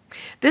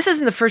 This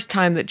isn't the first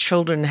time that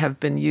children have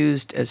been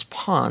used as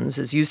pawns,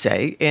 as you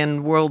say.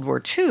 In World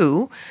War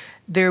II,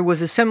 there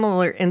was a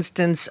similar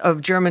instance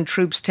of German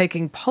troops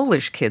taking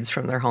Polish kids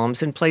from their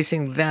homes and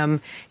placing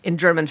them in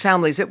German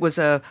families. It was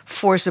a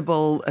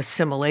forcible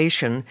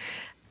assimilation.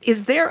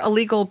 Is there a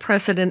legal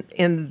precedent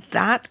in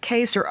that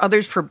case or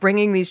others for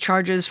bringing these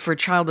charges for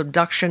child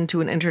abduction to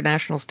an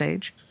international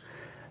stage?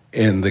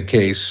 In the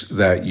case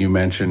that you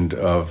mentioned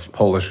of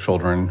Polish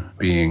children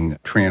being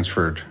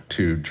transferred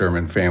to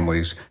German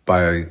families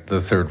by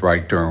the Third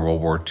Reich during World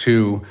War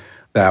II,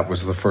 that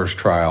was the first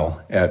trial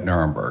at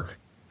Nuremberg.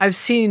 I've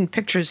seen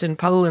pictures in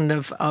Poland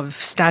of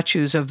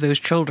statues of those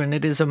children.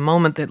 It is a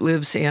moment that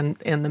lives in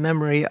the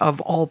memory of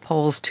all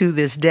Poles to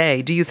this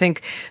day. Do you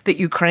think that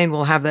Ukraine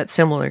will have that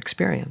similar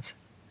experience?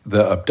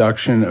 The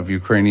abduction of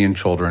Ukrainian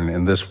children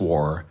in this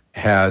war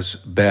has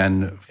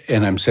been,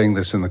 and I'm saying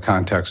this in the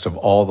context of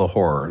all the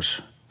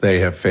horrors they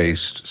have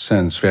faced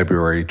since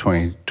February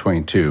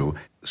 2022,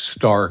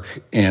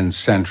 stark and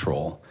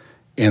central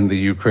in the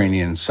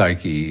Ukrainian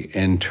psyche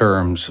in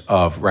terms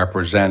of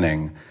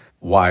representing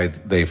why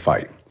they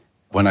fight.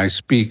 When I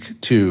speak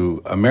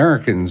to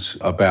Americans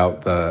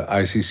about the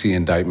ICC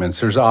indictments,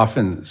 there's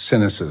often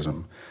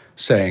cynicism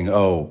saying,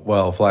 oh,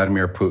 well,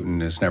 Vladimir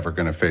Putin is never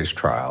going to face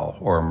trial,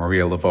 or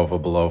Maria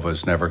Lvova-Belova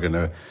is never going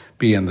to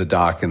be in the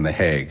dock in The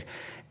Hague.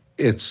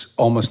 It's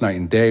almost night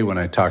and day when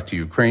I talk to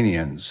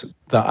Ukrainians.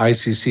 The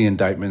ICC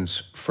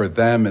indictments for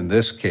them in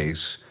this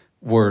case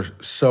were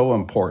so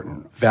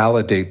important,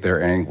 validate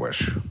their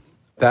anguish.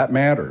 That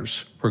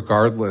matters,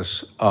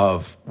 regardless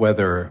of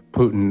whether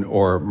Putin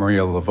or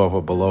Maria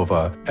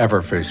Lvova-Belova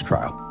ever face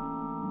trial.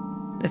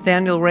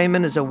 Nathaniel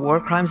Raymond is a war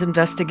crimes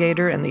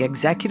investigator and the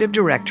executive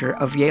director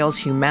of Yale's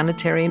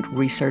Humanitarian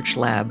Research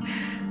Lab.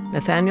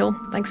 Nathaniel,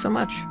 thanks so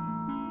much.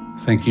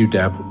 Thank you,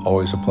 Deb.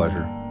 Always a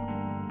pleasure.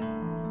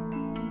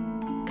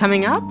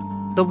 Coming up,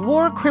 the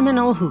war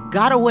criminal who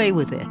got away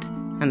with it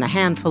and the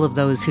handful of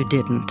those who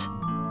didn't.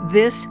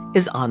 This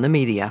is On the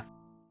Media.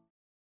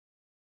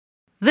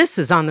 This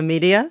is On the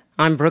Media.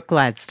 I'm Brooke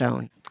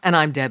Gladstone. And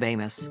I'm Deb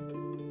Amos.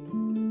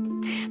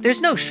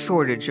 There's no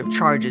shortage of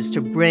charges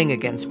to bring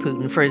against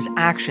Putin for his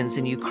actions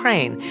in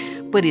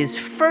Ukraine, but his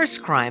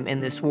first crime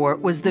in this war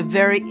was the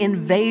very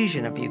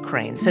invasion of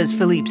Ukraine, says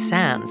Philippe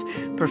Sands,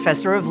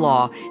 professor of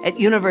law at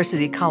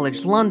University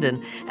College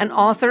London and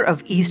author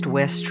of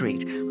East-West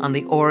Street on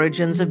the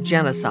origins of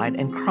genocide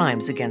and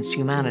crimes against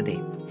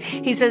humanity.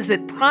 He says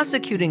that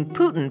prosecuting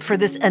Putin for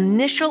this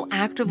initial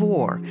act of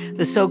war,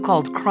 the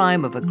so-called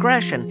crime of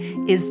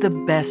aggression, is the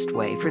best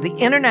way for the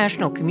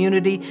international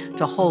community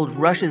to hold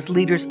Russia's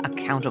leaders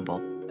accountable.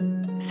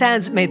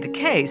 Sands made the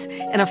case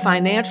in a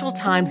Financial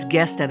Times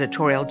guest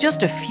editorial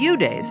just a few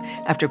days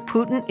after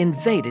Putin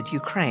invaded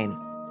Ukraine.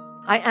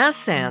 I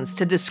asked Sands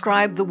to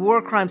describe the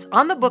war crimes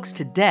on the books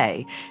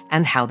today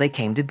and how they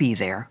came to be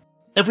there.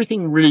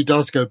 Everything really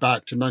does go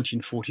back to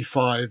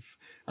 1945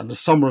 and the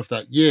summer of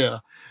that year,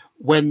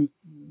 when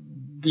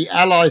the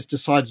Allies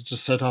decided to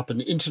set up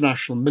an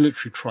international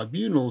military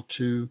tribunal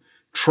to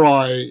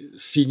try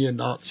senior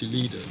Nazi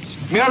leaders.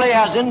 Merely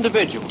as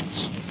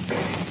individuals,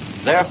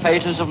 their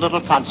fate is of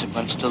little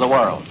consequence to the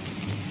world.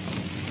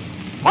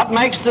 What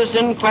makes this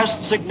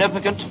inquest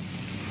significant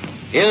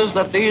is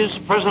that these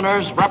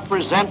prisoners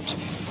represent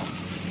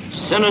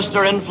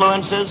sinister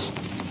influences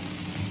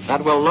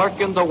that will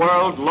lurk in the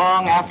world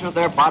long after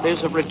their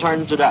bodies have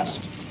returned to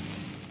dust.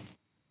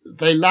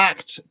 They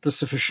lacked the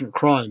sufficient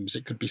crimes,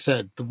 it could be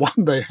said. The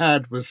one they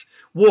had was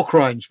war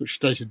crimes, which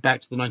dated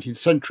back to the 19th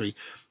century.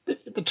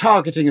 The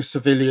targeting of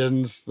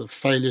civilians, the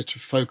failure to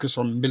focus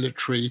on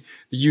military,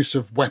 the use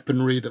of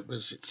weaponry that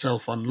was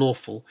itself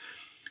unlawful.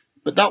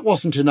 But that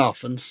wasn't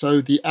enough, and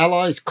so the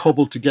Allies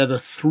cobbled together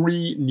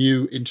 3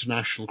 new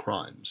international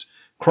crimes.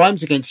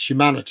 Crimes against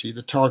humanity,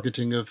 the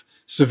targeting of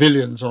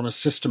civilians on a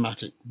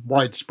systematic,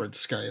 widespread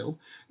scale,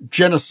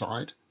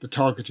 genocide, the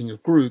targeting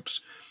of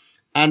groups,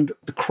 and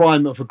the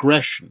crime of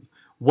aggression,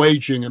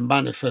 waging a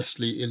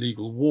manifestly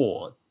illegal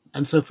war.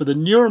 And so for the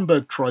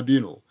Nuremberg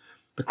Tribunal,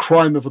 the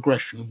crime of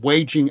aggression,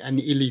 waging an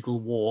illegal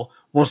war,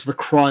 was the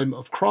crime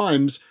of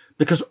crimes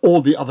because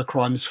all the other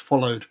crimes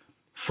followed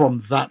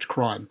from that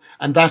crime.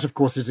 And that, of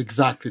course, is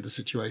exactly the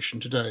situation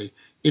today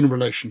in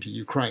relation to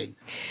Ukraine.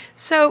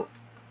 So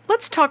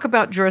let's talk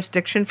about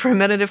jurisdiction for a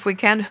minute if we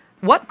can.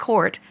 What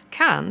court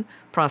can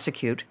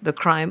prosecute the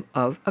crime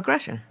of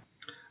aggression?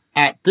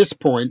 At this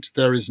point,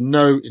 there is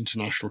no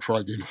international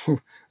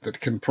tribunal that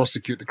can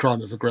prosecute the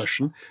crime of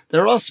aggression.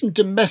 There are some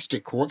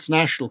domestic courts,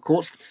 national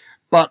courts,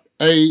 but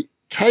a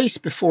case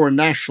before a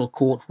national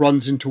court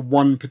runs into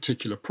one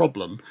particular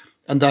problem,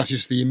 and that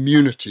is the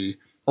immunity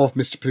of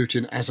Mr.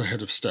 Putin as a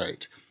head of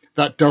state.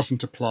 That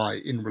doesn't apply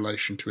in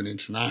relation to an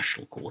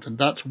international court, and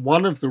that's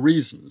one of the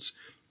reasons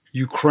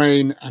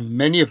Ukraine and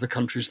many of the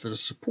countries that are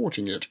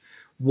supporting it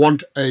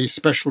want a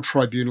special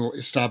tribunal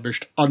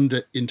established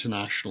under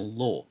international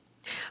law.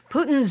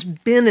 Putin's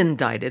been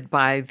indicted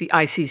by the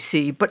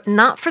ICC, but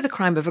not for the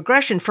crime of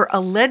aggression, for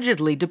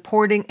allegedly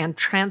deporting and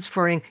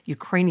transferring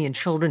Ukrainian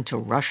children to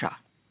Russia.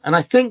 And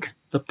I think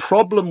the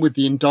problem with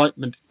the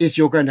indictment is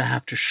you're going to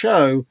have to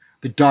show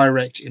the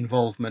direct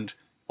involvement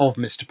of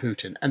Mr.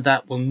 Putin, and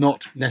that will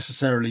not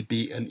necessarily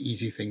be an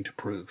easy thing to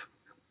prove.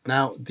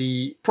 Now,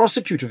 the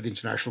prosecutor of the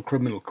International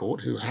Criminal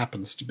Court, who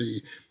happens to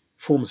be a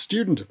former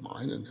student of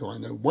mine and who I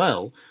know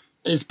well,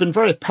 has been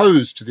very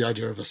opposed to the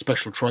idea of a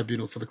special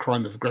tribunal for the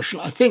crime of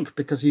aggression, I think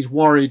because he's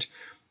worried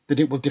that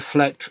it will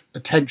deflect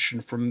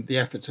attention from the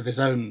efforts of his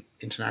own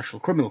International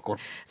Criminal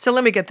Court. So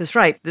let me get this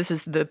right. This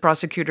is the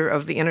prosecutor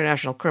of the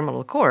International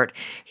Criminal Court.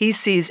 He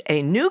sees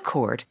a new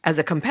court as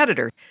a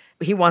competitor.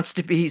 He wants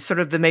to be sort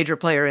of the major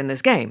player in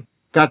this game.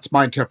 That's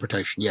my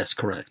interpretation. Yes,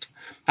 correct.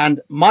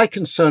 And my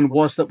concern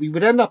was that we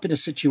would end up in a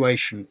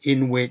situation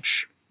in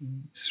which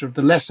sort of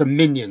the lesser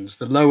minions,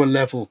 the lower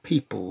level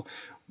people,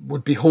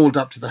 would be hauled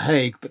up to The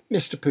Hague, but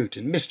Mr.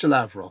 Putin, Mr.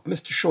 Lavrov,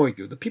 Mr.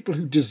 Shoigu, the people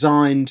who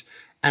designed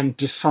and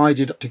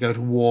decided to go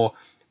to war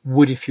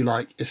would, if you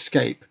like,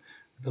 escape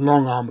the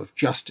long arm of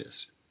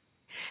justice.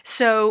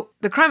 So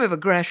the crime of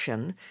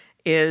aggression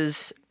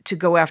is to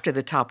go after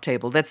the top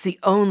table. That's the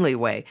only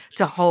way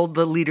to hold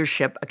the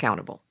leadership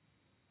accountable.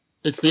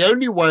 It's the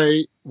only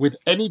way with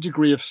any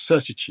degree of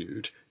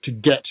certitude to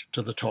get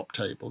to the top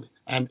table.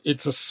 And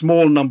it's a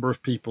small number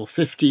of people,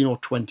 15 or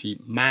 20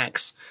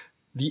 max.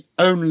 The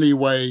only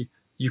way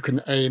you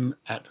can aim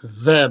at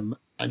them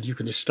and you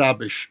can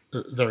establish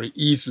very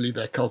easily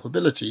their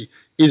culpability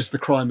is the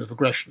crime of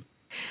aggression.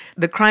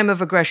 The crime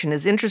of aggression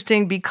is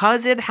interesting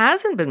because it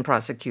hasn't been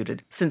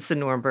prosecuted since the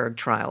Nuremberg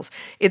trials.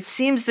 It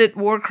seems that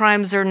war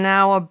crimes are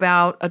now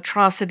about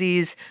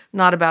atrocities,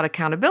 not about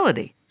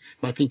accountability.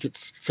 I think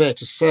it's fair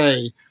to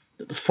say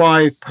that the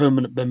 5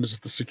 permanent members of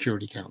the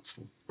Security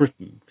Council,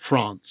 Britain,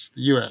 France,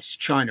 the US,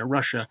 China,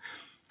 Russia,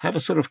 have a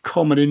sort of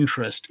common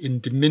interest in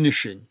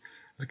diminishing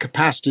the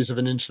capacities of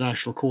an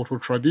international court or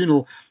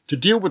tribunal to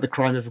deal with the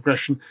crime of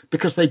aggression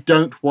because they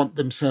don't want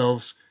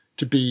themselves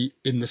to be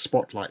in the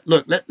spotlight.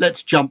 Look,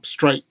 let's jump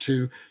straight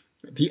to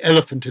the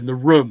elephant in the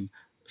room,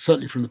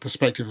 certainly from the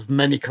perspective of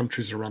many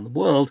countries around the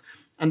world,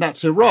 and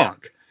that's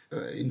Iraq.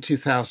 in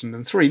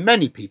 2003,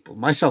 many people,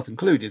 myself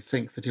included,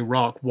 think that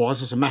Iraq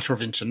was, as a matter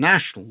of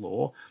international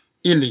law,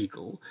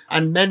 illegal,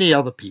 and many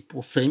other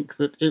people think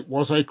that it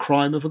was a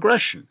crime of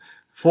aggression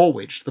for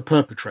which the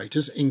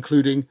perpetrators,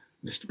 including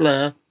Mr.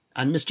 Blair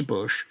and Mr.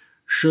 Bush,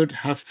 should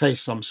have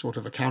faced some sort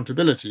of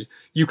accountability.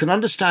 You can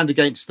understand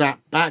against that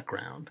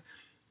background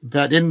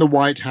that in the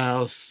White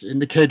House, in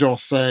the Quai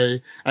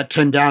d'Orsay, at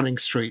 10 Downing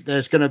Street,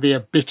 there's going to be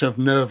a bit of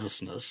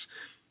nervousness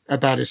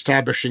about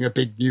establishing a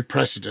big new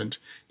precedent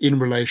in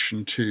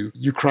relation to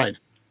Ukraine.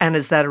 And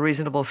is that a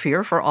reasonable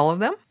fear for all of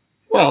them?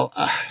 Well,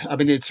 I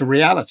mean, it's a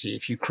reality.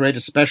 If you create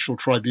a special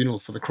tribunal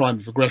for the crime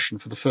of aggression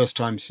for the first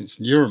time since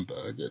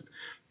Nuremberg,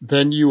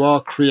 then you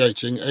are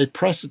creating a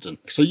precedent.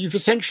 So you've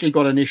essentially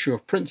got an issue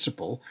of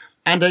principle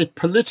and a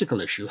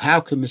political issue. How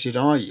committed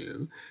are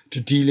you to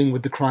dealing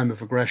with the crime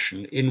of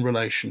aggression in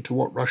relation to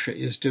what Russia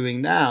is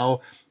doing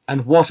now?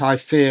 And what I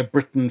fear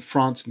Britain,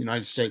 France, and the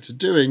United States are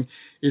doing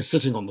is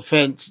sitting on the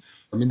fence.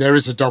 I mean, there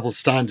is a double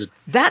standard.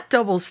 That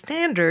double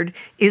standard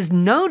is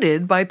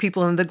noted by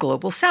people in the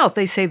global south.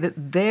 They say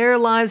that their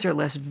lives are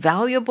less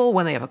valuable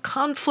when they have a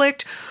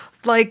conflict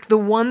like the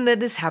one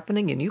that is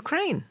happening in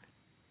Ukraine.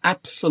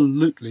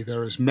 Absolutely,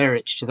 there is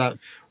merit to that.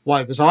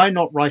 Why was I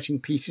not writing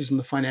pieces in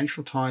the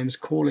Financial Times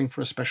calling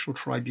for a special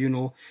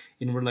tribunal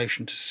in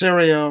relation to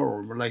Syria or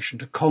in relation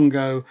to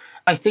Congo?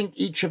 I think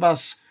each of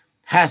us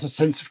has a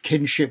sense of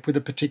kinship with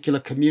a particular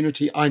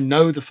community. I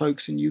know the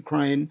folks in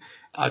Ukraine.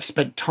 I've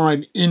spent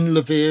time in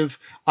Lviv.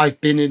 I've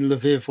been in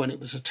Lviv when it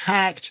was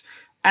attacked.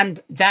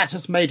 And that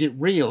has made it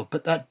real.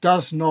 But that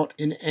does not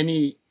in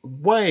any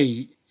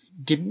way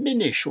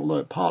diminish, although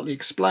it partly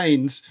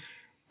explains,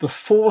 the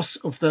force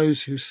of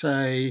those who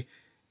say,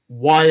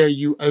 why are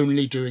you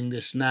only doing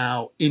this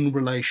now in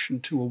relation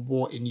to a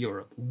war in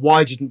Europe?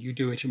 Why didn't you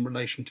do it in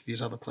relation to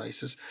these other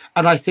places?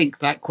 And I think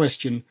that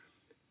question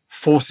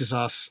forces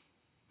us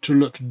to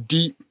look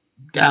deep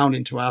down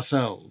into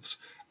ourselves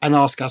and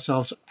ask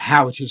ourselves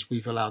how it is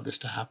we've allowed this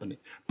to happen.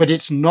 But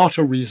it's not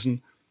a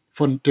reason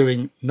for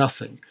doing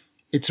nothing.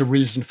 It's a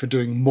reason for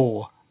doing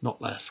more,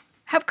 not less.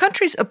 Have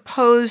countries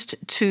opposed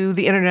to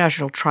the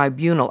International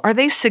Tribunal, are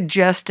they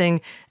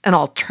suggesting an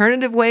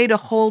alternative way to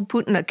hold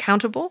Putin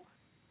accountable?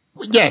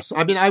 Yes.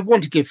 I mean, I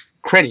want to give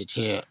credit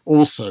here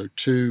also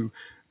to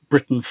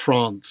Britain,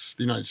 France,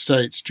 the United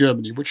States,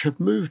 Germany, which have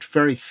moved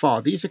very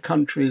far. These are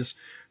countries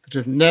that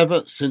have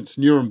never, since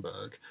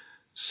Nuremberg,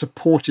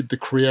 supported the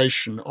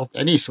creation of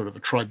any sort of a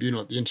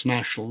tribunal at the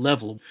international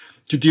level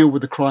to deal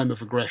with the crime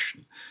of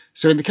aggression.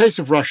 So in the case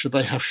of Russia,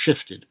 they have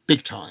shifted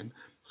big time.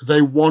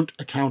 They want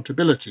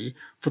accountability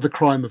for the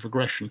crime of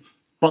aggression,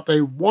 but they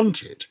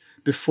want it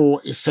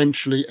before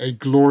essentially a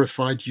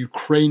glorified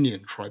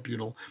Ukrainian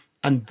tribunal,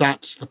 and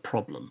that's the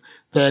problem.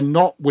 They're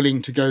not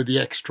willing to go the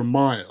extra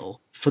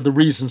mile for the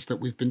reasons that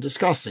we've been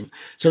discussing.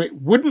 So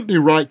it wouldn't be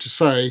right to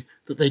say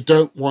that they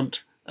don't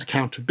want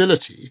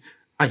accountability.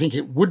 I think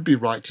it would be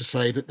right to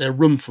say that their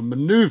room for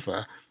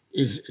maneuver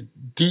is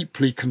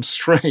deeply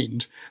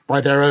constrained by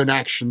their own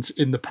actions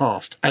in the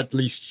past, at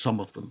least some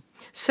of them.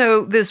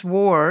 So this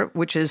war,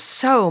 which is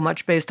so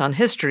much based on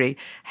history,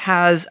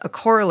 has a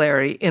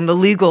corollary in the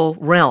legal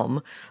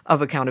realm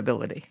of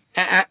accountability.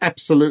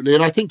 Absolutely.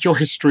 And I think your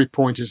history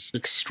point is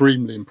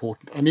extremely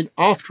important. I mean,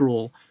 after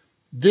all,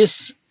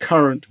 this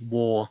current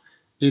war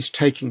is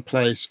taking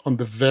place on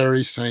the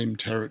very same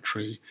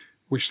territory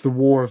which the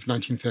war of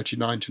 1939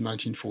 to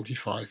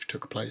 1945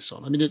 took place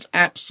on. I mean, it's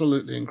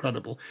absolutely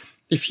incredible.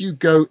 If you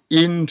go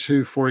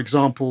into, for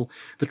example,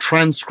 the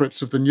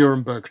transcripts of the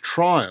Nuremberg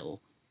trial,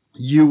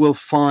 you will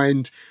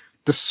find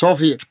the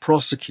Soviet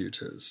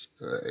prosecutors,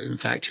 in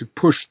fact, who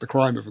pushed the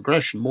crime of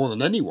aggression more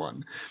than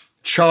anyone,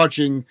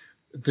 charging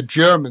the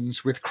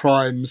Germans with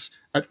crimes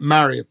at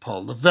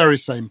Mariupol, the very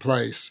same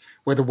place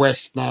where the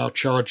West now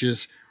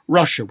charges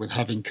Russia with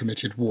having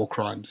committed war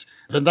crimes.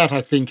 And that,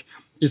 I think,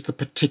 is the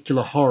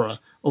particular horror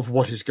of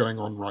what is going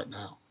on right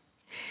now.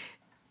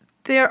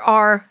 There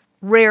are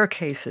rare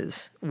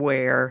cases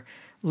where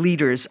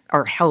leaders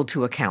are held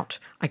to account.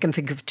 I can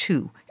think of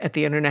two at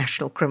the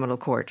International Criminal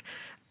Court.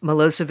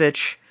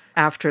 Milosevic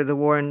after the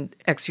war in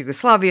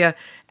ex-Yugoslavia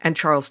and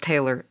Charles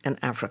Taylor in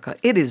Africa.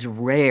 It is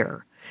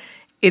rare.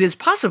 It is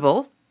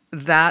possible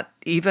that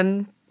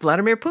even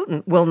Vladimir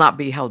Putin will not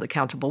be held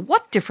accountable.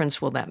 What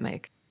difference will that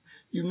make?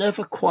 You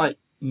never quite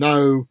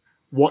know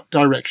what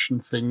direction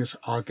things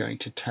are going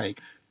to take.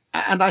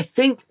 And I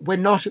think we're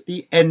not at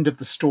the end of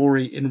the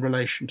story in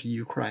relation to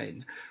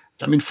Ukraine.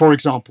 I mean, for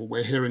example,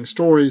 we're hearing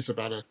stories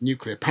about a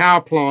nuclear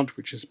power plant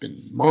which has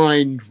been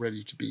mined,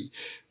 ready to be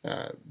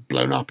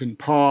blown up in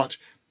part.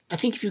 I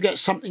think if you get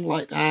something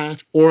like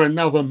that, or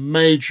another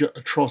major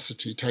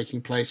atrocity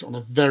taking place on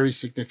a very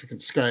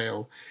significant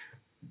scale,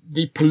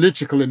 the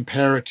political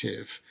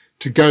imperative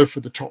to go for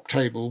the top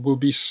table will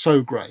be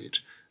so great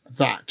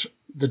that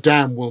the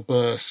dam will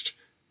burst,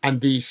 and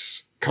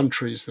these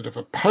countries that have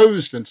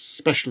opposed the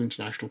Special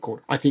International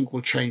Court, I think,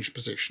 will change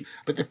position.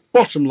 But the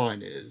bottom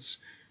line is,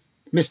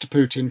 Mr.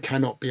 Putin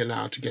cannot be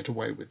allowed to get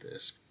away with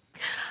this.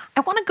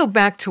 I want to go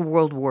back to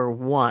World War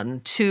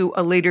I, to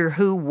a leader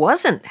who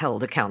wasn't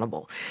held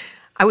accountable.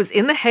 I was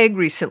in The Hague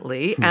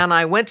recently, and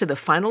I went to the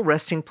final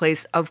resting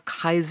place of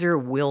Kaiser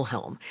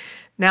Wilhelm.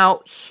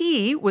 Now,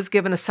 he was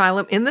given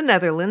asylum in the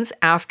Netherlands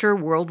after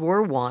World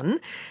War I,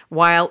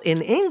 while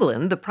in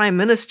England, the Prime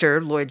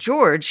Minister, Lloyd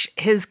George,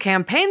 his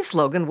campaign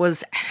slogan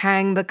was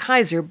 "Hang the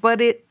Kaiser,"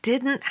 but it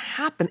didn't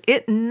happen.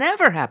 It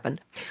never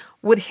happened.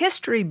 Would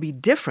history be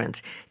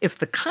different if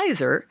the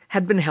Kaiser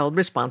had been held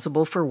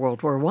responsible for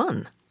World War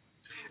I?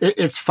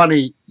 It's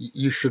funny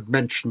you should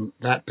mention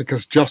that,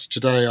 because just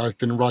today I've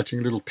been writing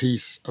a little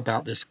piece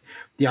about this.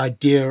 The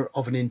idea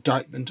of an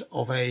indictment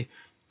of a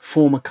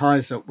former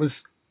Kaiser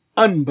was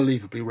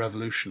unbelievably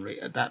revolutionary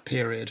at that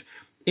period.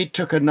 It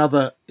took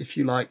another, if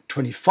you like,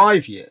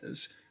 25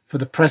 years for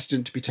the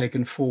precedent to be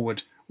taken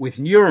forward with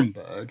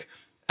Nuremberg.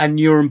 And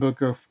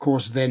Nuremberg, of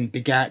course, then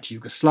begat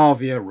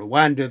Yugoslavia,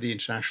 Rwanda, the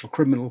International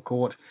Criminal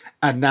Court,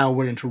 and now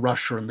we're into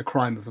Russia and the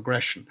crime of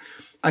aggression.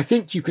 I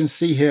think you can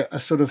see here a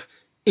sort of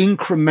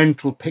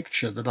incremental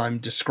picture that I'm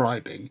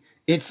describing.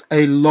 It's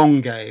a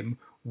long game.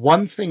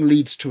 One thing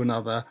leads to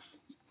another,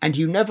 and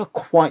you never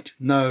quite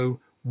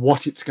know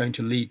what it's going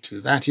to lead to.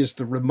 That is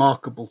the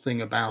remarkable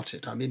thing about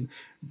it. I mean,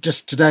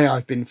 just today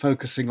I've been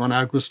focusing on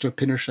Augusto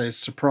Pinochet's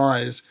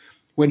surprise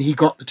when he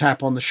got the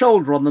tap on the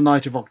shoulder on the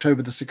night of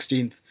October the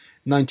 16th,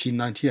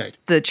 1998.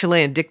 The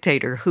Chilean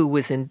dictator who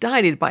was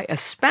indicted by a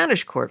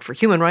Spanish court for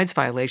human rights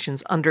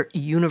violations under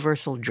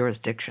universal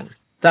jurisdiction.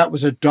 That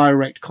was a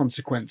direct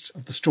consequence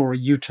of the story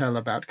you tell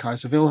about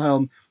Kaiser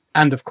Wilhelm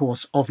and, of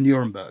course, of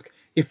Nuremberg.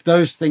 If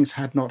those things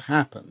had not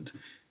happened,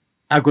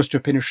 Augusto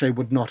Pinochet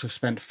would not have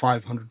spent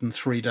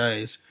 503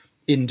 days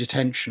in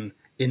detention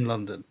in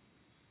London.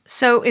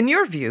 So, in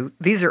your view,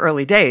 these are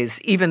early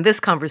days. Even this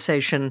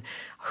conversation,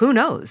 who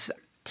knows?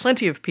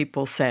 Plenty of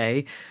people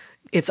say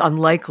it's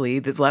unlikely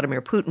that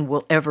Vladimir Putin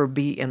will ever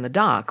be in the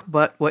dock.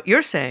 But what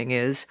you're saying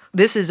is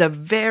this is a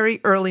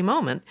very early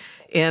moment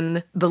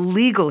in the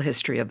legal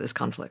history of this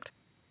conflict.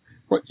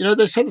 Well, you know,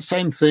 they said the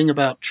same thing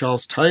about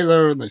Charles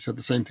Taylor, and they said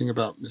the same thing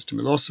about Mr.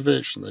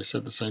 Milosevic, and they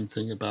said the same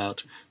thing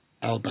about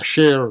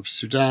al-Bashir of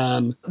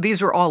Sudan.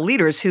 These were all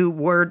leaders who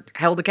were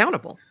held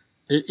accountable.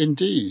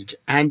 Indeed.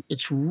 And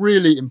it's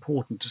really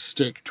important to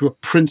stick to a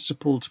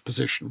principled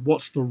position.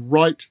 What's the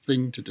right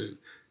thing to do?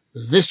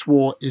 This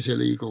war is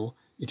illegal.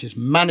 It is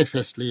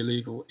manifestly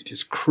illegal. It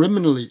is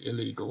criminally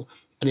illegal.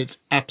 And it's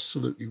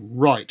absolutely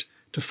right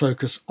to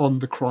focus on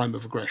the crime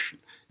of aggression.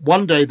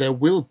 One day there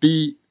will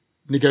be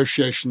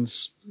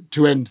negotiations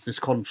to end this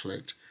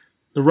conflict.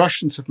 The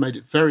Russians have made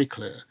it very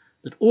clear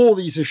that all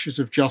these issues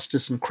of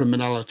justice and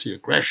criminality,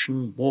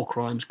 aggression, war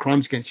crimes,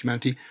 crimes against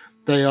humanity,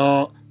 they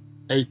are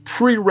a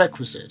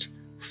prerequisite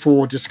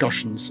for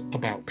discussions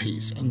about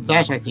peace. And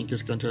that, I think,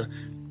 is going to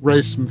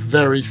raise some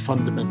very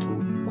fundamental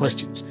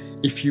questions.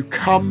 If you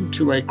come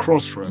to a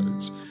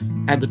crossroads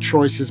and the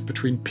choice is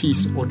between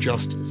peace or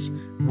justice,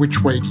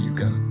 which way do you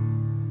go?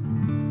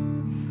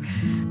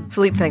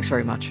 Philippe, thanks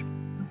very much.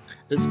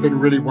 It's been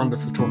really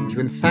wonderful talking to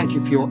you, and thank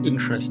you for your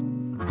interest.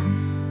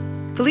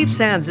 Philippe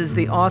Sands is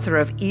the author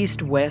of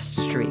East-West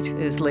Street.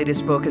 His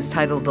latest book is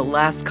titled The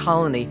Last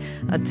Colony,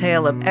 a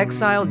tale of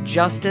exile,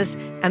 justice,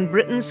 and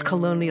Britain's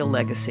colonial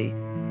legacy.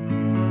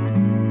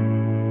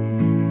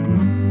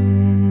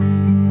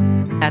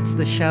 That's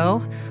the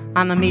show.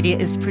 On the Media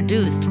is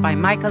produced by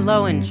Micah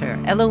Lowinger,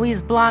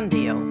 Eloise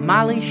Blondio,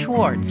 Molly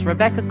Schwartz,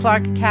 Rebecca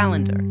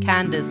Clark-Callender,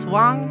 Candice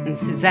Wong, and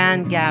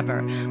Suzanne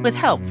Gabber, with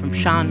help from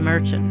Sean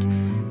Merchant.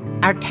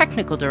 Our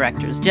technical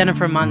director is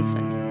Jennifer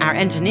Munson. Our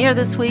engineer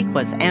this week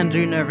was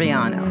Andrew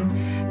Nerviano.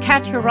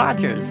 Katya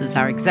Rogers is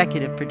our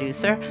executive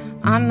producer.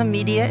 On the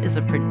Media is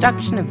a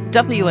production of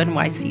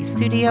WNYC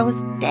Studios.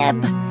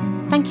 Deb,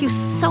 thank you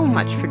so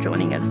much for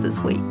joining us this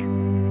week.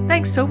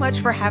 Thanks so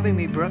much for having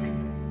me, Brooke.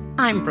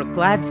 I'm Brooke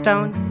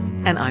Gladstone.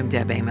 And I'm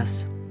Deb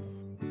Amos.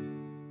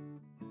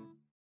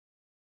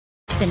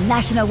 The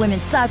National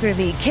Women's Soccer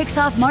League kicks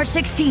off March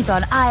 16th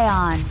on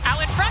ION.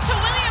 Out in front to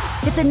Williams.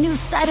 It's a new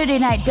Saturday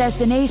night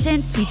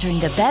destination featuring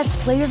the best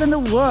players in the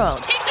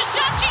world. Takes a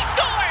shot, she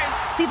scores!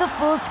 See the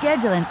full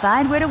schedule and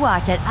find where to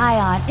watch at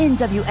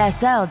IONNWSL.com.